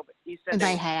don't know, but you said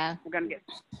they have. We're going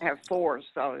to have 4,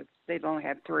 so they've only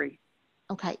had 3.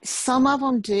 Okay, some of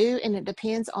them do, and it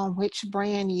depends on which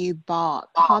brand you bought.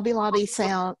 Hobby Lobby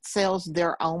sells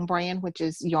their own brand, which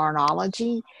is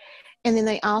Yarnology, and then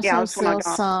they also sell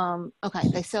some. Okay,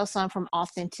 they sell some from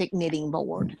Authentic Knitting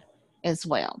Board as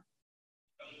well.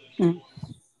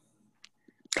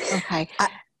 Okay,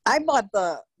 I bought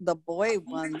the boy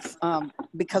ones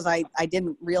because I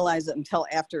didn't realize it until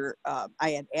after I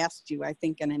had asked you, I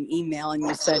think, in an email, and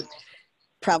you said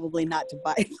probably not to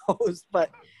buy those, but.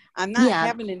 I'm not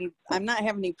having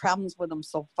any problems with them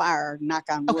so far, knock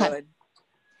on wood.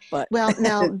 But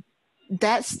now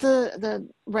that's the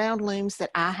round looms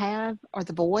that I have are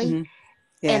the boy.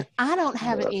 And I don't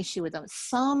have an issue with them.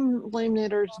 Some loom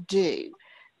knitters do.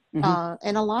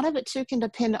 And a lot of it too can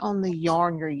depend on the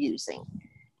yarn you're using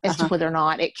as to whether or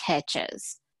not it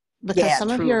catches. Because some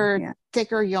of your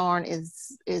thicker yarn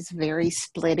is very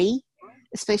splitty,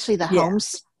 especially the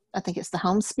I think it's the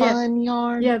homespun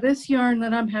yarn. Yeah, this yarn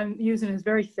that I'm using is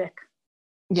very thick.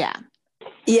 Yeah.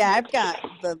 Yeah, I've got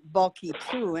the bulky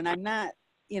too, and I'm not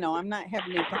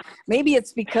having any. Maybe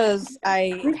it's because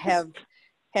I have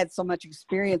had so much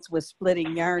experience with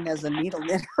splitting yarn as a needle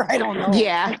knitter. I don't know.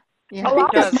 Yeah. A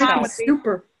lot of the time with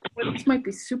super. with This might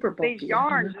be super bulky. these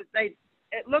yarns,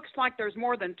 it looks like there's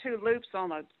more than 2 loops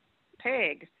on a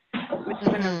peg, which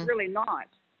when there's really not.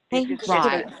 It just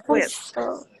Right. splits.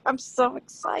 I'm so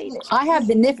excited. I have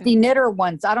the Nifty Knitter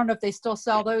ones. I don't know if they still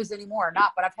sell those anymore or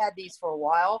not, but I've had these for a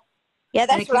while. Yeah,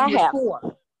 that's what I have.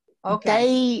 4.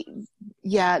 Okay.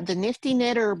 The Nifty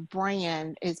Knitter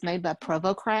brand is made by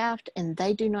Provo Craft, and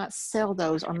they do not sell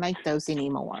those or make those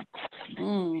anymore.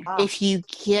 If you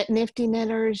get Nifty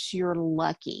Knitters, you're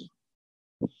lucky.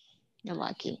 You're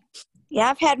lucky. Yeah,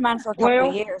 I've had mine for a couple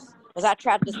of years because I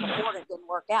tried this before and it didn't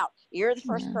work out. You're the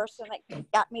first person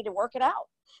that got me to work it out.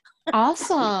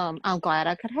 Awesome. I'm glad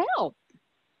I could help.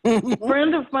 A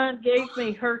friend of mine gave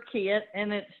me her kit,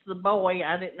 and it's the boy.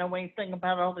 I didn't know anything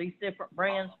about all these different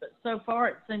brands, but so far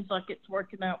it seems like it's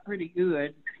working out pretty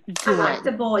good. I like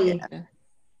the boy.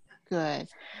 Good.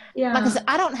 Yeah. Like I said,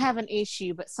 I don't have an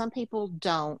issue, but some people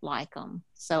don't like them.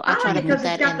 So I try to put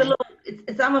that got in the there. little,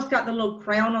 it's almost got the little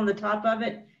crown on the top of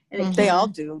it. And it They all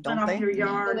do, run don't off they? your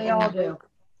yarn. They all do.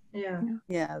 Yeah.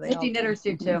 Yeah, they Nifty all Knitters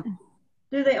do too.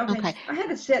 Do they? Okay. Okay. I had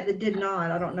a set that did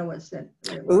not. I don't know what set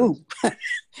it was. Ooh,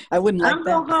 I wouldn't like I'm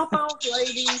that. gonna hop off,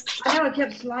 ladies I know it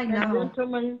kept sliding and off.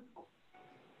 gentlemen.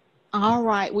 All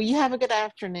right. Well, you have a good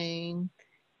afternoon.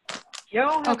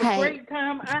 Y'all have Okay. a great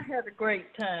time. I had a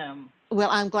great time. Well,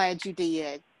 I'm glad you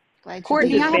did. Glad you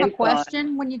Courtney, did. I have a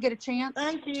question when you get a chance.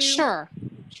 Thank you. Sure.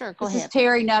 Go This ahead. is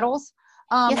Terry Nettles.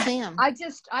 Yes, ma'am. I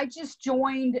just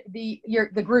joined the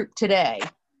group today.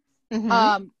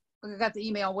 Mhm. I got the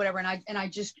email, whatever, and I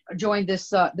just joined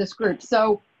this this group.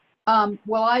 So,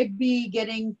 will I be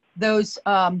getting those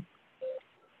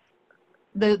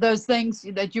those things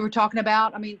that you were talking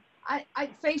about? I mean, I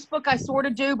Facebook I sort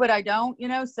of do, but I don't,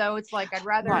 so it's like I'd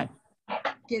rather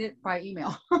get it by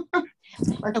email.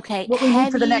 Okay. What we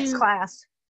need for the next class.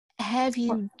 Have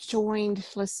you joined?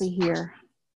 Let's see here.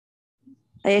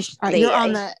 You're You're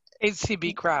on the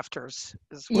ACB Crafters.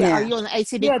 Are you on the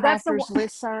ACB that's the Crafters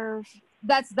listserv?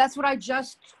 That's what I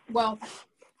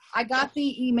I got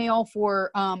the email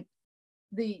for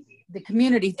the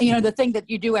community, the thing that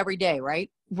you do every day,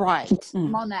 right? Right.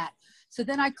 I'm on that. So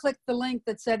then I clicked the link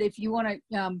that said if you want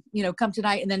to come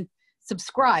tonight and then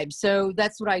subscribe. So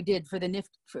that's what I did for the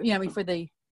for the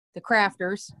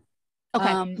crafters.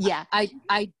 Okay. Yeah.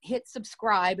 I hit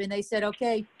subscribe and they said,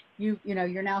 okay,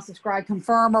 you're now subscribed,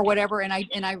 confirm or whatever. And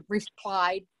I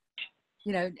replied,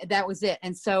 that was it.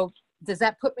 And so does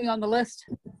that put me on the list?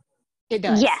 It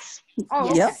does. Yes. Oh,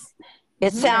 okay. Yep.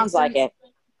 It sounds like it.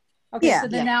 Okay. Yeah. So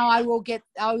then now I will get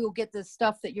the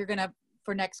stuff that you're going to,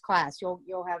 for next class,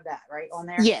 you'll have that right on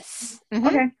there. Yes. Mm-hmm.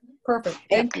 Okay. Perfect.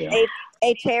 Thank you.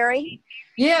 Hey, Terry.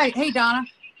 Yeah. Hey, Donna.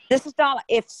 This is Donna.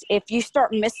 If you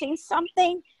start missing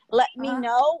something, let me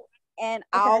know and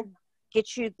I'll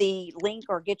get you the link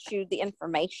or get you the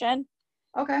information.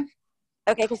 Okay.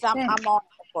 Okay, because I'm on, of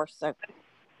course. So,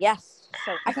 yes.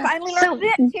 So I finally learned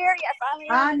it, Terry.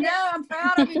 I know. I'm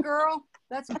proud of you, girl.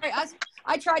 That's great.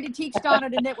 I tried to teach Donna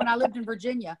to knit when I lived in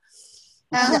Virginia.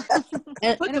 And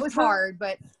it was hard,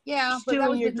 but yeah. But that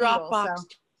was in your the needle, Dropbox, so.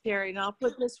 Terry, and I'll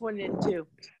put this one in too.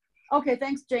 Okay,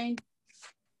 thanks, Jane.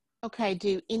 Okay,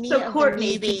 do any So of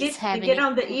Courtney, the newbies to have get any?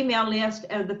 on the email list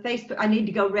of the Facebook, I need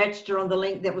to go register on the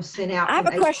link that was sent out. I have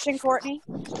a question, Courtney.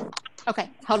 Okay,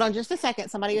 hold on just a second.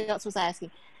 Somebody else was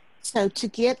asking. So to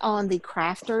get on the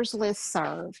crafters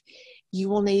listserv, you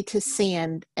will need to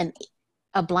send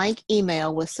a blank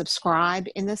email with subscribe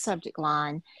in the subject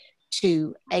line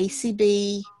to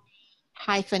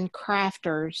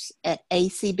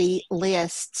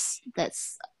acb-crafters@acblists,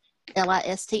 that's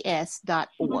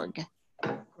lists.org.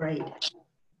 Great.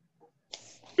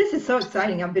 This is so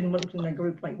exciting. I've been looking at a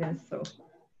group like this. So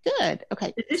good.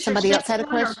 Okay. Is this Somebody your else had a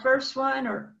second one or question? first one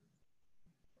or?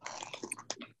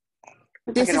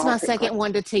 This is my second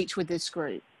one to teach with this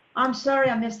group. I'm sorry,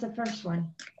 I missed the first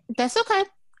one. That's okay.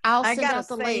 I'll I send gotta out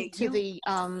the say, link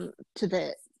to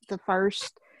the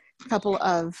first couple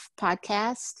of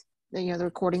podcasts, the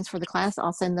recordings for the class.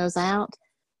 I'll send those out.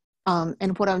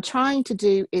 And what I'm trying to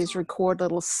do is record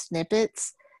little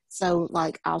snippets. So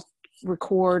like I'll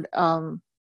record a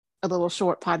little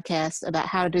short podcast about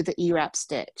how to do the E-wrap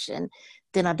stitch, and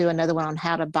then I'll do another one on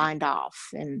how to bind off.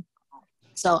 And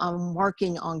so I'm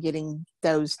working on getting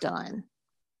those done.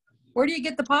 Where do you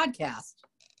get the podcast?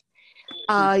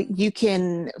 You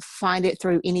can find it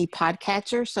through any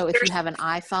podcatcher. So if you have an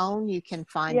iPhone, you can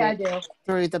find it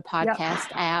through the podcast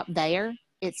app there.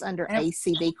 It's under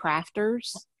ACB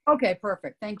Crafters. Okay,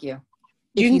 perfect. Thank you.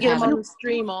 You can get them on the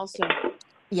stream also.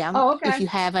 Yeah. Oh, okay. If you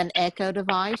have an Echo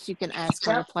device, you can ask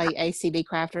her to play ACB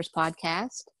Crafters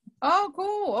podcast. Oh,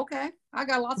 cool. Okay. I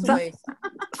got lots of ways.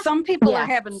 Some people are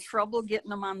having trouble getting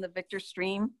them on the Victor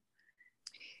Stream.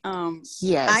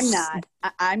 Yes.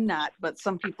 I'm not, but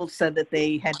some people said that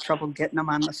they had trouble getting them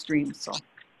on the stream. So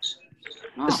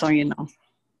just so you know.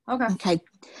 Okay.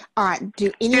 All right.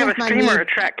 Do Do any you have of a my stream or new a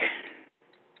track?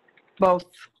 Both.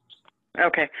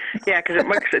 Okay. Yeah, because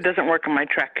it doesn't work on my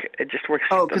track. It just works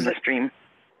on the stream.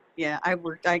 Yeah, I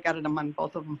got it on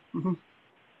both of them. Mm-hmm.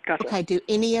 Gotcha. Okay. Do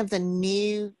any of the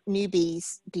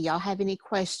newbies? Do y'all have any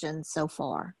questions so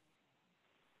far?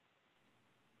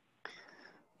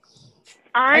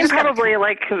 I'm probably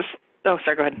like, oh,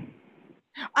 sorry, go ahead.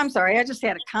 I'm sorry. I just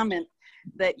had a comment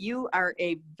that you are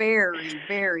a very,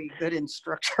 very good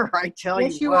instructor. I tell you.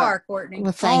 Yes, you what. are, Courtney.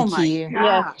 Well, thank my you.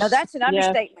 gosh. Now that's an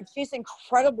understatement. She's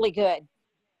incredibly good.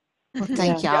 Well,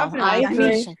 thank y'all. Definitely. I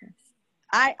appreciate it.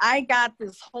 I got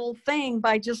this whole thing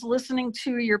by just listening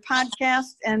to your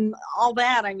podcast and all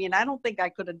that. I mean, I don't think I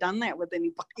could have done that with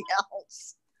anybody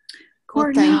else. Well,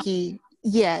 Courtney, thank you.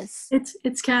 Yes.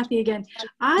 It's Kathy again.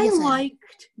 I Yes, ma'am.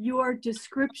 liked your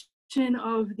description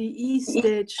of the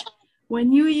E-stitch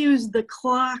when you used the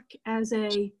clock as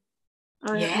an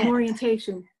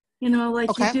orientation. You know, like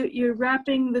you're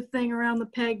wrapping the thing around the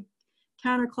peg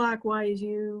counterclockwise.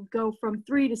 You go from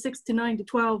 3 to 6 to 9 to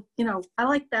 12. You know, I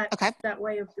like that that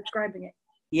way of describing it.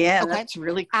 Yeah, that's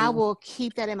really cool. I will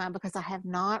keep that in mind because I have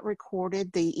not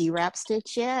recorded the E-wrap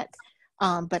stitch yet,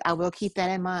 but I will keep that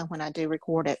in mind when I do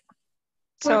record it.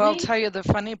 So I'll tell you the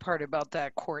funny part about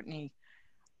that, Courtney.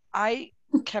 I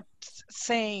kept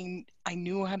saying I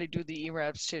knew how to do the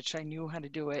E-wrap stitch. I knew how to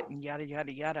do it and yada,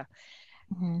 yada, yada.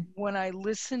 Mm-hmm. When I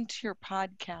listened to your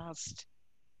podcast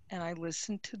and I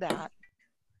listened to that,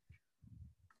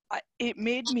 it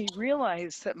made me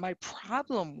realize that my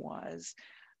problem was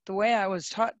the way I was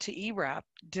taught to E-wrap,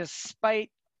 despite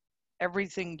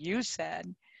everything you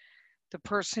said, the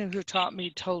person who taught me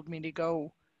told me to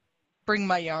go bring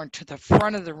my yarn to the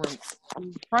front of the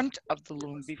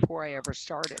loom before I ever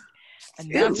started.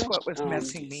 And that's what was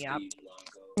messing me up.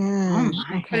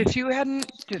 But if you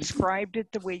hadn't described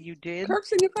it the way you did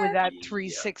with that 3,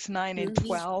 6, 9, and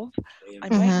 12, I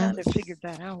might not have figured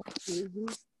that out.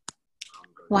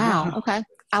 Wow. Okay.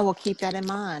 I will keep that in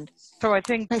mind. So I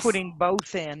think putting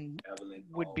both in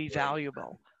would be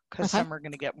valuable because some are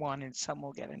going to get one and some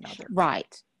will get another.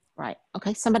 Right. Right.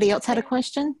 Okay. Somebody else had a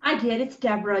question? I did. It's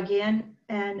Deborah again.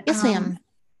 And yes, ma'am.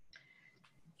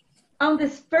 On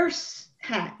this first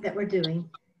hat that we're doing,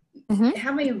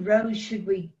 how many rows should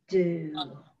we do?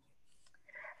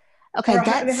 Okay,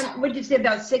 what did you say,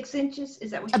 about 6 inches?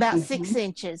 Is that what about 6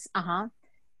 inches?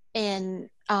 And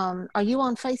are you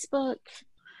on Facebook,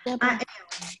 Deborah? I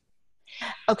am.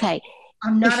 Okay.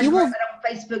 I'm not on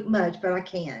Facebook much, but I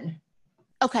can.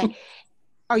 Okay.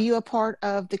 Are you a part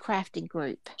of the crafting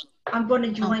group? I'm going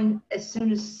to join as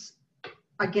soon as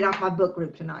I get off my book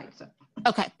group tonight. So.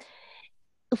 Okay.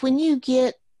 When you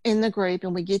get in the group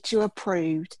and we get you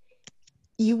approved,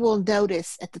 you will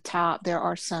notice at the top there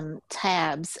are some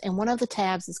tabs, and one of the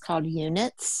tabs is called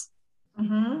Units.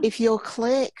 If you'll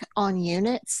click on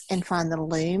Units and find the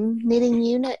loom knitting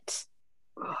unit,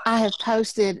 I have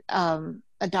posted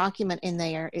a document in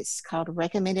there. It's called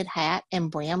Recommended Hat and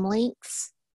Brim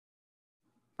Lengths.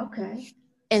 Okay.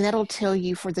 And that'll tell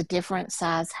you for the different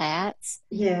size hats.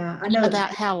 Yeah, I know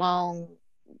about how long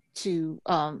to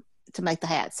make the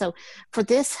hat. So for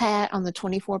this hat on the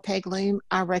 24 peg loom,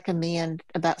 I recommend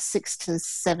about 6 to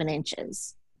 7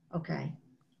 inches. Okay.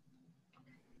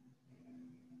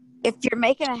 If you're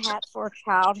making a hat for a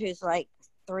child who's like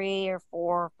 3 or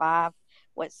 4 or 5,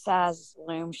 what size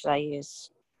loom should I use?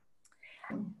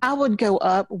 I would go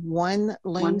up one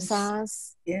loom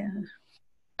size. Yeah.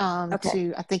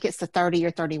 To I think it's the 30 or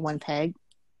 31 peg.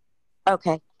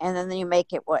 Okay, and then you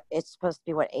make it what it's supposed to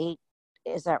be. What 8?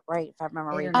 Is that right? If I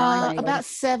remember reading right. About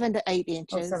 7 to 8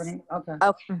 inches. Oh, 7, 8. Okay.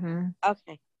 Okay.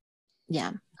 Okay.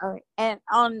 Yeah. All right. And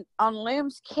on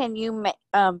looms, can you make?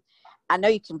 I know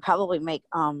you can probably make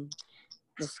the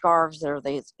scarves that are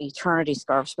the eternity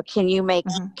scarves, but can you make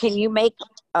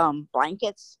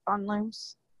blankets on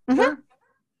looms?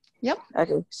 Yep.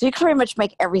 Okay. So you can pretty much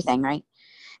make everything, right?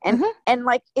 And and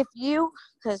like if you,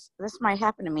 because this might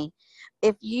happen to me,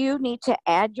 if you need to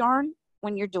add yarn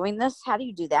when you're doing this, how do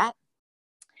you do that?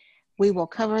 We will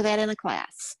cover that in a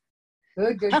class.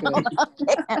 Good.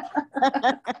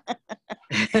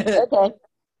 Okay,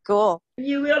 cool.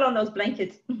 You will on those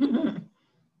blankets.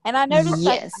 And I noticed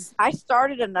yes. I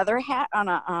started another hat on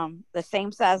a the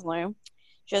same size loom,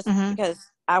 just because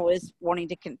I was wanting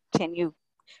to continue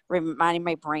reminding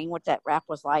my brain what that wrap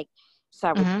was like, so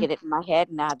I would get it in my head,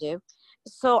 and I do.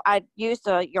 So I used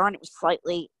a yarn. It was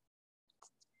slightly,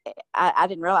 I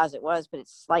didn't realize it was, but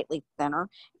it's slightly thinner.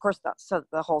 Of course, so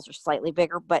the holes are slightly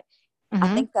bigger, but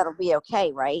I think that'll be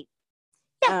okay, right?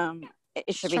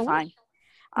 It should be Sure. fine.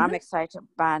 I'm excited to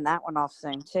buy that one off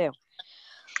soon too.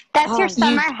 That's your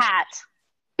summer hat.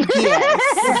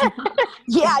 Yes.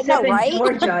 Yeah, I know, Except in right?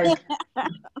 Georgia.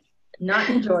 Not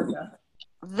in Georgia.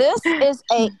 This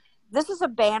is a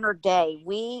banner day.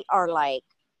 We are like,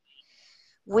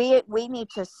 we need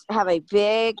to have a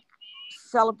big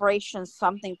celebration,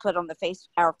 something put on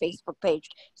our Facebook page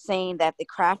saying that the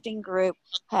crafting group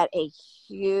had a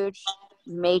huge,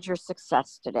 major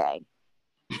success today.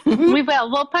 We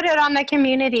will. We'll put it on the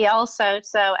community also,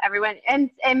 so everyone and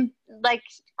like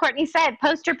Courtney said,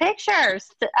 post your pictures,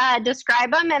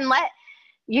 describe them, and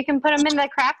you can put them in the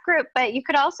craft group, but you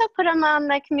could also put them on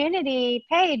the community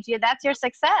page. That's your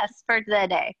success for the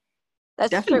day.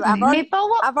 That's Definitely.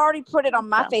 true. I've already put it on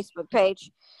my Facebook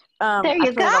page. There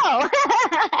you go.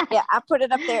 Yeah, I put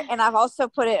it up there, and I've also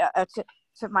put it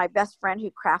to my best friend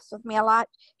who crafts with me a lot.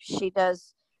 She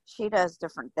does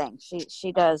different things.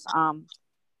 She does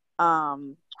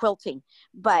quilting,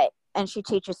 and she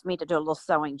teaches me to do a little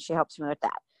sewing. She helps me with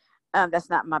that. That's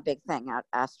not my big thing.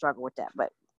 I struggle with that,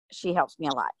 but she helps me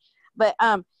a lot. But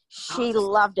she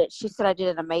loved it. She said I did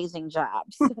an amazing job.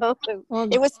 So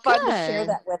it was fun to share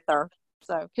that with her.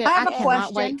 So Good. I have a cannot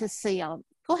question. wait to see y'all.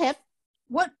 Go ahead.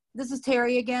 This is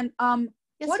Terry again.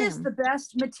 Yes, what is ma'am. the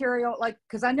best material? Like,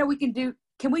 because I know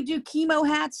can we do chemo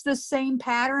hats the same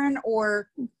pattern or?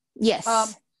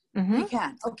 Yes. We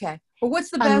can. Okay. But what's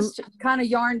the best kind of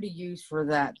yarn to use for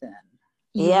that then?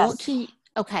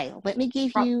 Okay, let me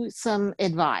give you some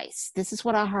advice. This is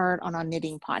what I heard on a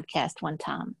knitting podcast one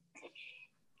time.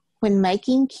 When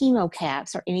making chemo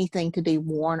caps or anything to be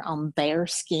worn on bare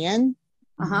skin,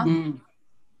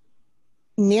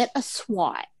 knit a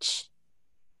swatch.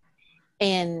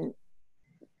 And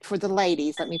for the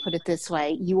ladies, let me put it this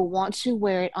way, you will want to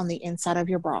wear it on the inside of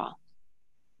your bra.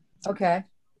 Okay.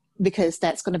 Because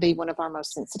that's going to be one of our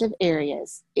most sensitive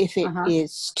areas. If it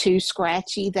is too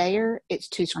scratchy there, it's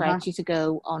too scratchy to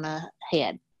go on a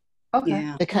head. Okay.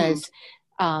 Yeah. Because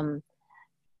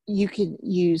you can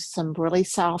use some really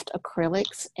soft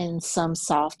acrylics and some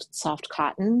soft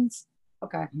cottons.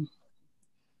 Okay.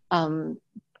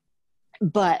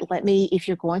 But if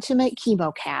you're going to make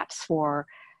chemo caps for,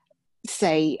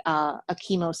 say, a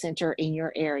chemo center in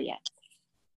your area,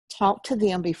 talk to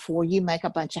them before you make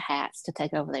a bunch of hats to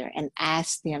take over there and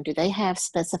ask them, do they have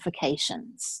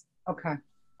specifications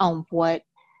on what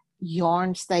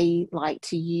yarns they like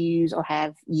to use or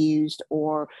have used,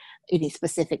 or any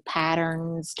specific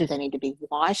patterns? Do they need to be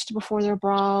washed before they're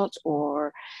brought?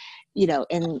 Or,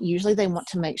 and usually they want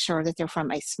to make sure that they're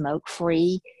from a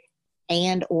smoke-free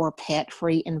and or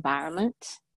pet-free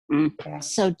environment.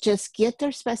 So just get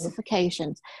their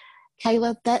specifications.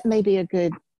 Kayla, that may be a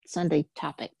good Sunday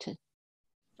topic to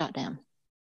jot down.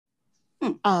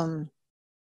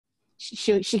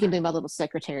 She can be my little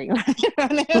secretary right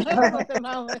now at the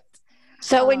moment.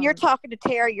 So when you're talking to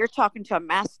Terry, you're talking to a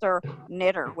master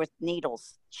knitter with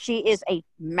needles. She is a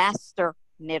master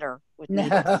knitter with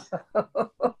needles.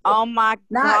 Oh my gosh.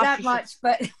 Not that much,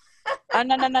 but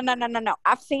no.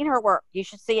 I've seen her work. You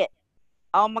should see it.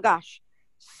 Oh my gosh.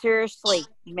 Seriously,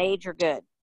 major good.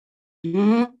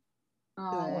 Oh,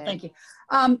 well, thank you.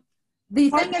 The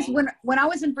thing is, when I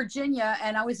was in Virginia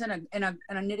and I was in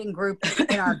a knitting group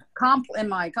in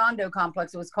my condo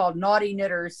complex, it was called Naughty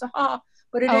Knitters.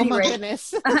 But at any rate,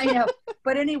 goodness. I know.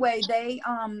 But anyway, they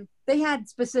had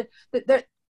specific.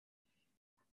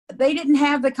 They didn't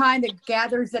have the kind that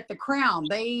gathers at the crown.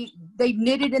 They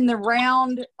knitted in the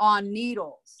round on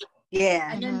needles.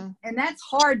 Yeah. And then and that's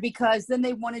hard because then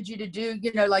they wanted you to do,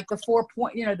 like the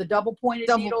 4-point, the double pointed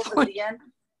needles at the end.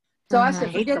 So I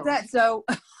said, forget that. So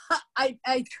I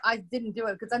didn't do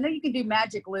it because I know you can do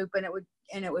magic loop and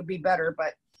it would be better.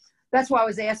 But that's why I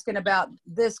was asking about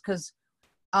this, because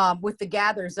with the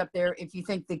gathers up there, if you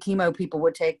think the chemo people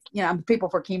would take, people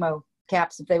for chemo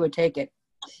caps, if they would take it.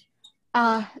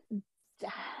 That's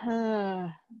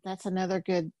another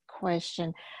good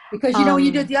question. Because when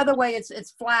you do it the other way,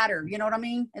 it's flatter. You know what I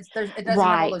mean? It doesn't have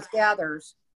all those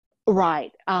gathers.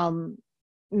 Right.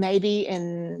 Maybe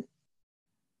in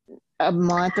a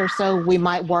month or so, we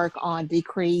might work on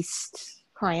decreased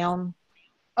crown.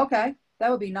 Okay, that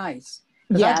would be nice.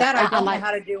 Yeah, I don't know how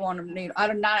to do on the needle. I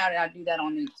don't know how to do that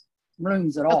on these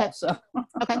looms at all. So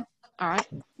okay, all right.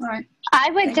 I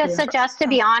would suggest, to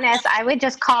be honest, I would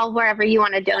just call wherever you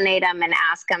want to donate them and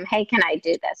ask them, hey, can I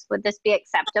do this? Would this be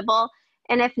acceptable?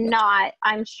 And if not,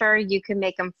 I'm sure you can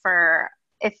make them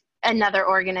if another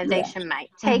organization might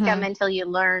take them until you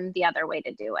learn the other way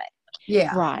to do it.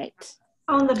 Yeah. Right.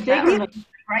 On the bigger ones, it's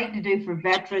great to do for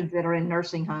veterans that are in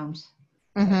nursing homes.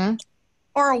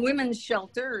 Or a women's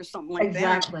shelter or something like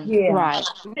Exactly. that. Yeah. Right.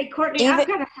 Hey, Courtney, Even I'm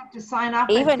going to have to sign off.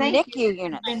 But even thank NICU you. It's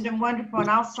units. been wonderful, and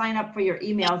I'll sign up for your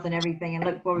emails and everything and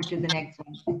look forward to the next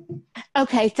one.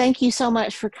 Okay, thank you so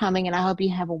much for coming, and I hope you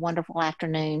have a wonderful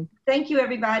afternoon. Thank you,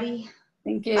 everybody.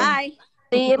 Thank you. Bye.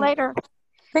 See you later.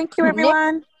 Thank you,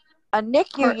 everyone. A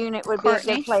NICU unit would be a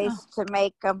good place to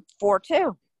make them for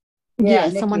too. Yeah,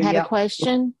 Yes, someone NICU, had a yep.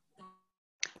 question.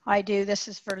 I do. This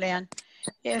is for Lynn.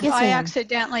 If Yes, I ma'am.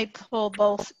 accidentally pull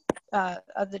both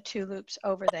of the two loops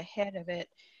over the head of it,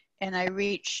 and I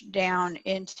reach down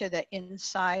into the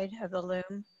inside of the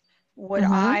loom, would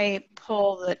I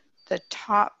pull the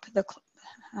top, the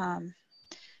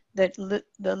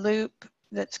loop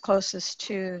that's closest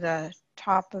to the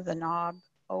top of the knob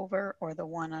over, or the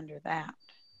one under that,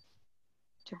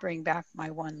 to bring back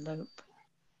my one loop?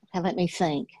 Okay, let me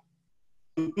think.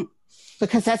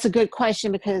 Because that's a good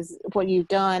question, because what you've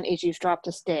done is you've dropped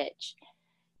a stitch.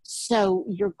 So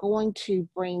you're going to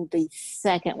bring the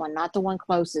second one, not the one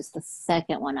closest, the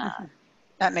second one up.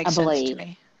 That makes I sense believe. to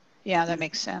me. Yeah, that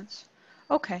makes sense.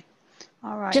 Okay.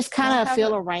 All right. Just kind Well, of have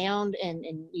feel a- around, and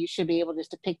you should be able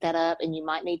just to pick that up, and you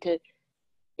might need to,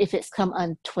 if it's come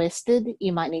untwisted,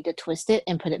 you might need to twist it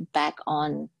and put it back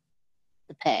on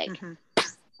the peg.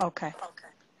 Okay.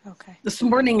 Okay. This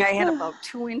morning I had about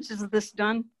 2 inches of this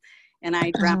done, and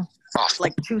I dropped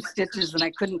like 2 stitches, and I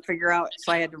couldn't figure out,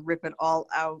 so I had to rip it all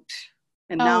out.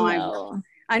 And now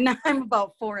I'm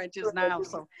about 4 inches now,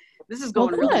 so this is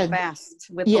going really fast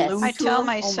with the loom I tell tool.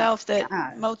 myself Oh my that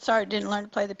God. Mozart didn't learn to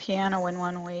play the piano in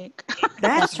 1 week.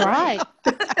 That's right.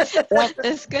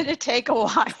 It's going to take a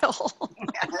while.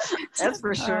 That's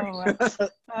for sure. Oh,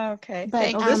 well. Okay. But,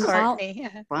 Thank you, Courtney.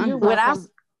 You're When welcome.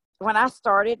 when I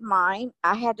started mine,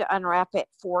 I had to unwrap it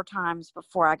 4 times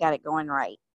before I got it going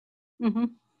right.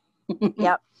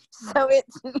 Yep. So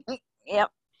it's yep.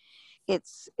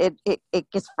 It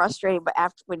gets frustrating, but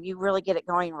after, when you really get it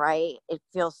going right, it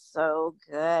feels so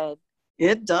good.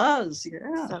 It does,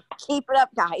 yeah. So keep it up,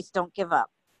 guys. Don't give up.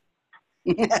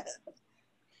 And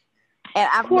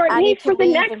I Courtney, need to for the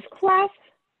leave next and- class.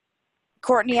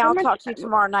 Courtney, how I'll much- talk to you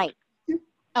tomorrow night.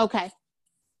 Okay.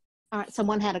 All right.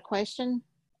 Someone had a question?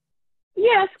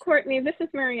 Yes, Courtney, this is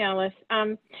Mary Alice.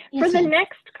 For Yes, the ma'am.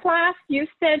 next class, you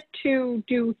said to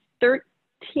do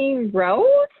 13 rows,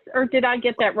 or did I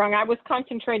get that wrong? I was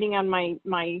concentrating on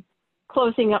my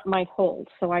closing up my hold,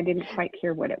 so I didn't quite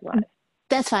hear what it was.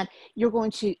 That's fine. You're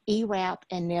going to E-wrap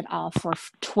and knit off for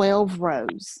 12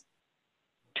 rows.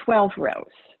 12 rows.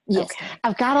 Yes. Okay.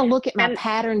 I've got to look at my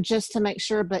pattern just to make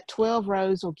sure, but 12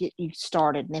 rows will get you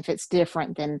started. And if it's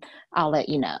different, then I'll let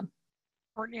you know.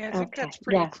 Courtney, I think Okay, that's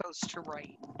pretty yeah. close to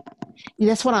right.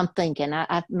 That's what I'm thinking.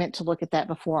 I meant to look at that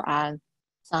before I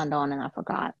signed on, and I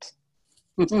forgot.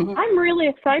 I'm really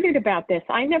excited about this.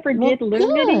 I never Well, did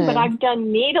loom knitting, but good. I've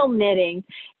done needle knitting.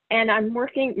 And I'm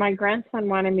working, my grandson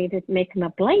wanted me to make him a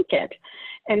blanket.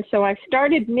 And so I've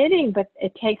started knitting, but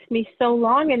it takes me so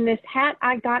long. And this hat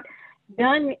I got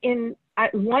done in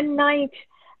one night.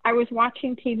 I was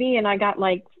watching TV and I got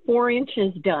like 4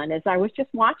 inches done as I was just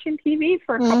watching TV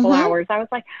for a couple hours. I was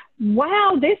like,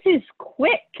 wow, this is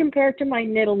quick compared to my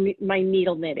needle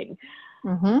knitting.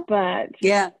 But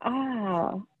yeah,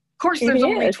 of course, there's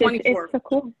only 24. It's so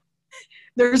cool.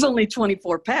 There's only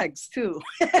 24 pegs too.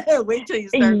 Wait till you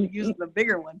start using the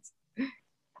bigger ones.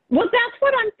 Well, that's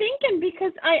what I'm thinking,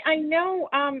 because I know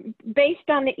based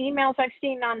on the emails I've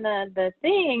seen on the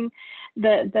thing,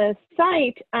 the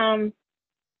site,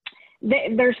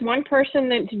 there's one person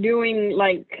that's doing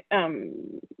like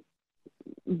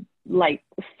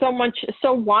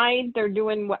so wide. They're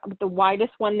doing the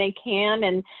widest one they can,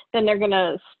 and then they're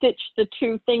gonna stitch the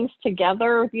two things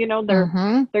together. You know,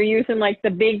 they're using like the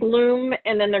big loom,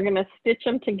 and then they're gonna stitch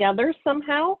them together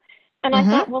somehow. And I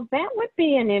thought, well, that would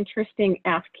be an interesting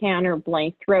Afghan or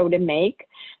blank throw to make.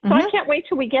 So I can't wait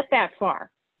till we get that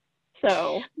far.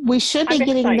 So we should be I'm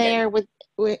getting excited. there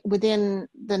within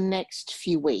the next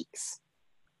few weeks.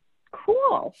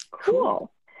 Cool.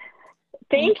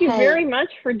 Thank you Okay. very much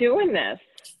for doing this.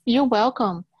 You're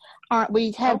welcome. All right,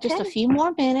 we have just a Okay. few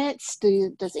more minutes.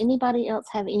 Does anybody else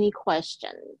have any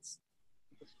questions?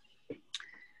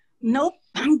 Nope,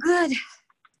 I'm good.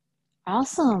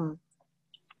 Awesome.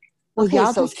 Well, Okay,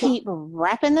 y'all so just keep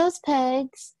wrapping those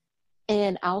pegs,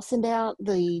 and I'll send out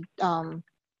the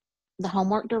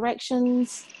homework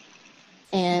directions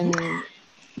and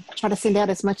try to send out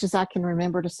as much as I can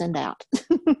remember to send out.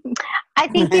 I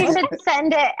think you should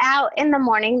send it out in the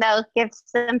morning, though. Give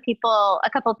a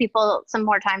couple people some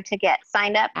more time to get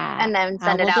signed up, and then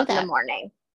send I it will do out in the that.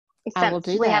 morning. I will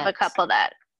do We have a that. couple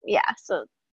that, so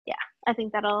yeah, I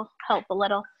think that'll help a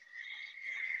little.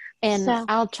 And So-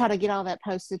 I'll try to get all that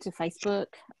posted to Facebook.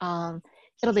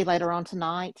 It'll be later on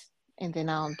tonight, and then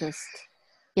I'll just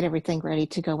get everything ready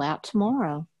to go out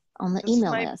tomorrow on the This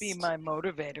email might list. be my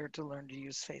motivator to learn to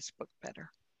use Facebook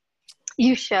better.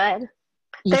 You should.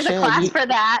 You There's a should. class You- for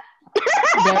that.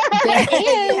 There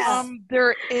is.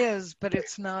 There is, but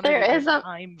it's not There at a is good a-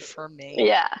 time for me.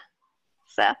 Yeah.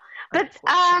 So, but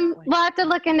we'll have to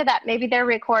look into that. Maybe they're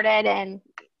recorded and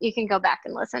you can go back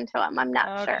and listen to them. I'm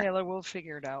not sure. Kayla, we'll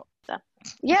figure it out. So,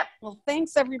 yep. Well,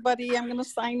 thanks everybody. I'm going to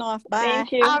sign off. Bye.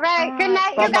 Thank you. All right. Good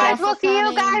night, you Bye-bye. guys. We'll for see you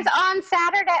coming. guys on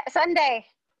Sunday.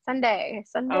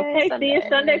 Okay, see you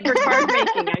Sunday for card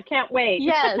making. I can't wait.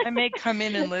 Yes. I may come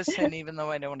in and listen even though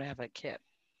I don't have a kit.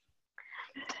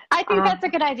 I think that's a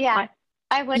good idea.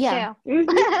 I would Yeah. too.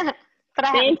 But I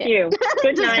have a Thank kid. you.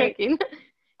 Good Just night. joking.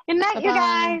 Good night, you Bye-bye.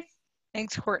 guys.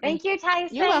 Thanks, Courtney. Thank you,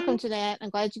 Tyson. You're welcome, Jeanette. I'm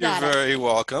glad you You're got it. very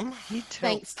welcome. Me too.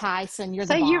 Thanks, Tyson. You're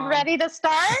So the you bomb. ready to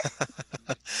start?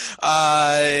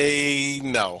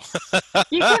 No.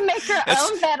 You can make your It's-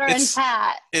 own veteran it's-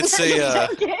 pat. It's I'm a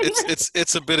joking.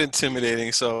 it's a bit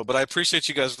intimidating. So, but I appreciate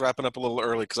you guys wrapping up a little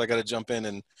early because I got to jump in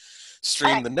and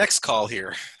stream the next call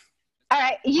here. All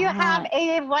right. You All have right.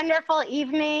 a wonderful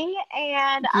evening,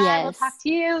 and I will Yes. talk to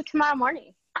you tomorrow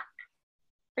morning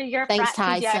for your Thanks,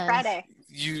 TGI Tyson. Friday.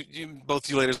 You both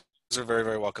you ladies are very,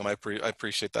 very welcome. I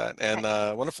appreciate that, and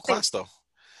wonderful class though.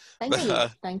 Thank you.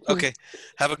 Thank you. Okay,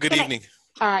 have a good Good night. evening.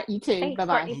 All right. You too. Thanks,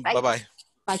 Bye-bye. Courtney. Bye. Bye bye.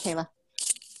 Bye, Kayla.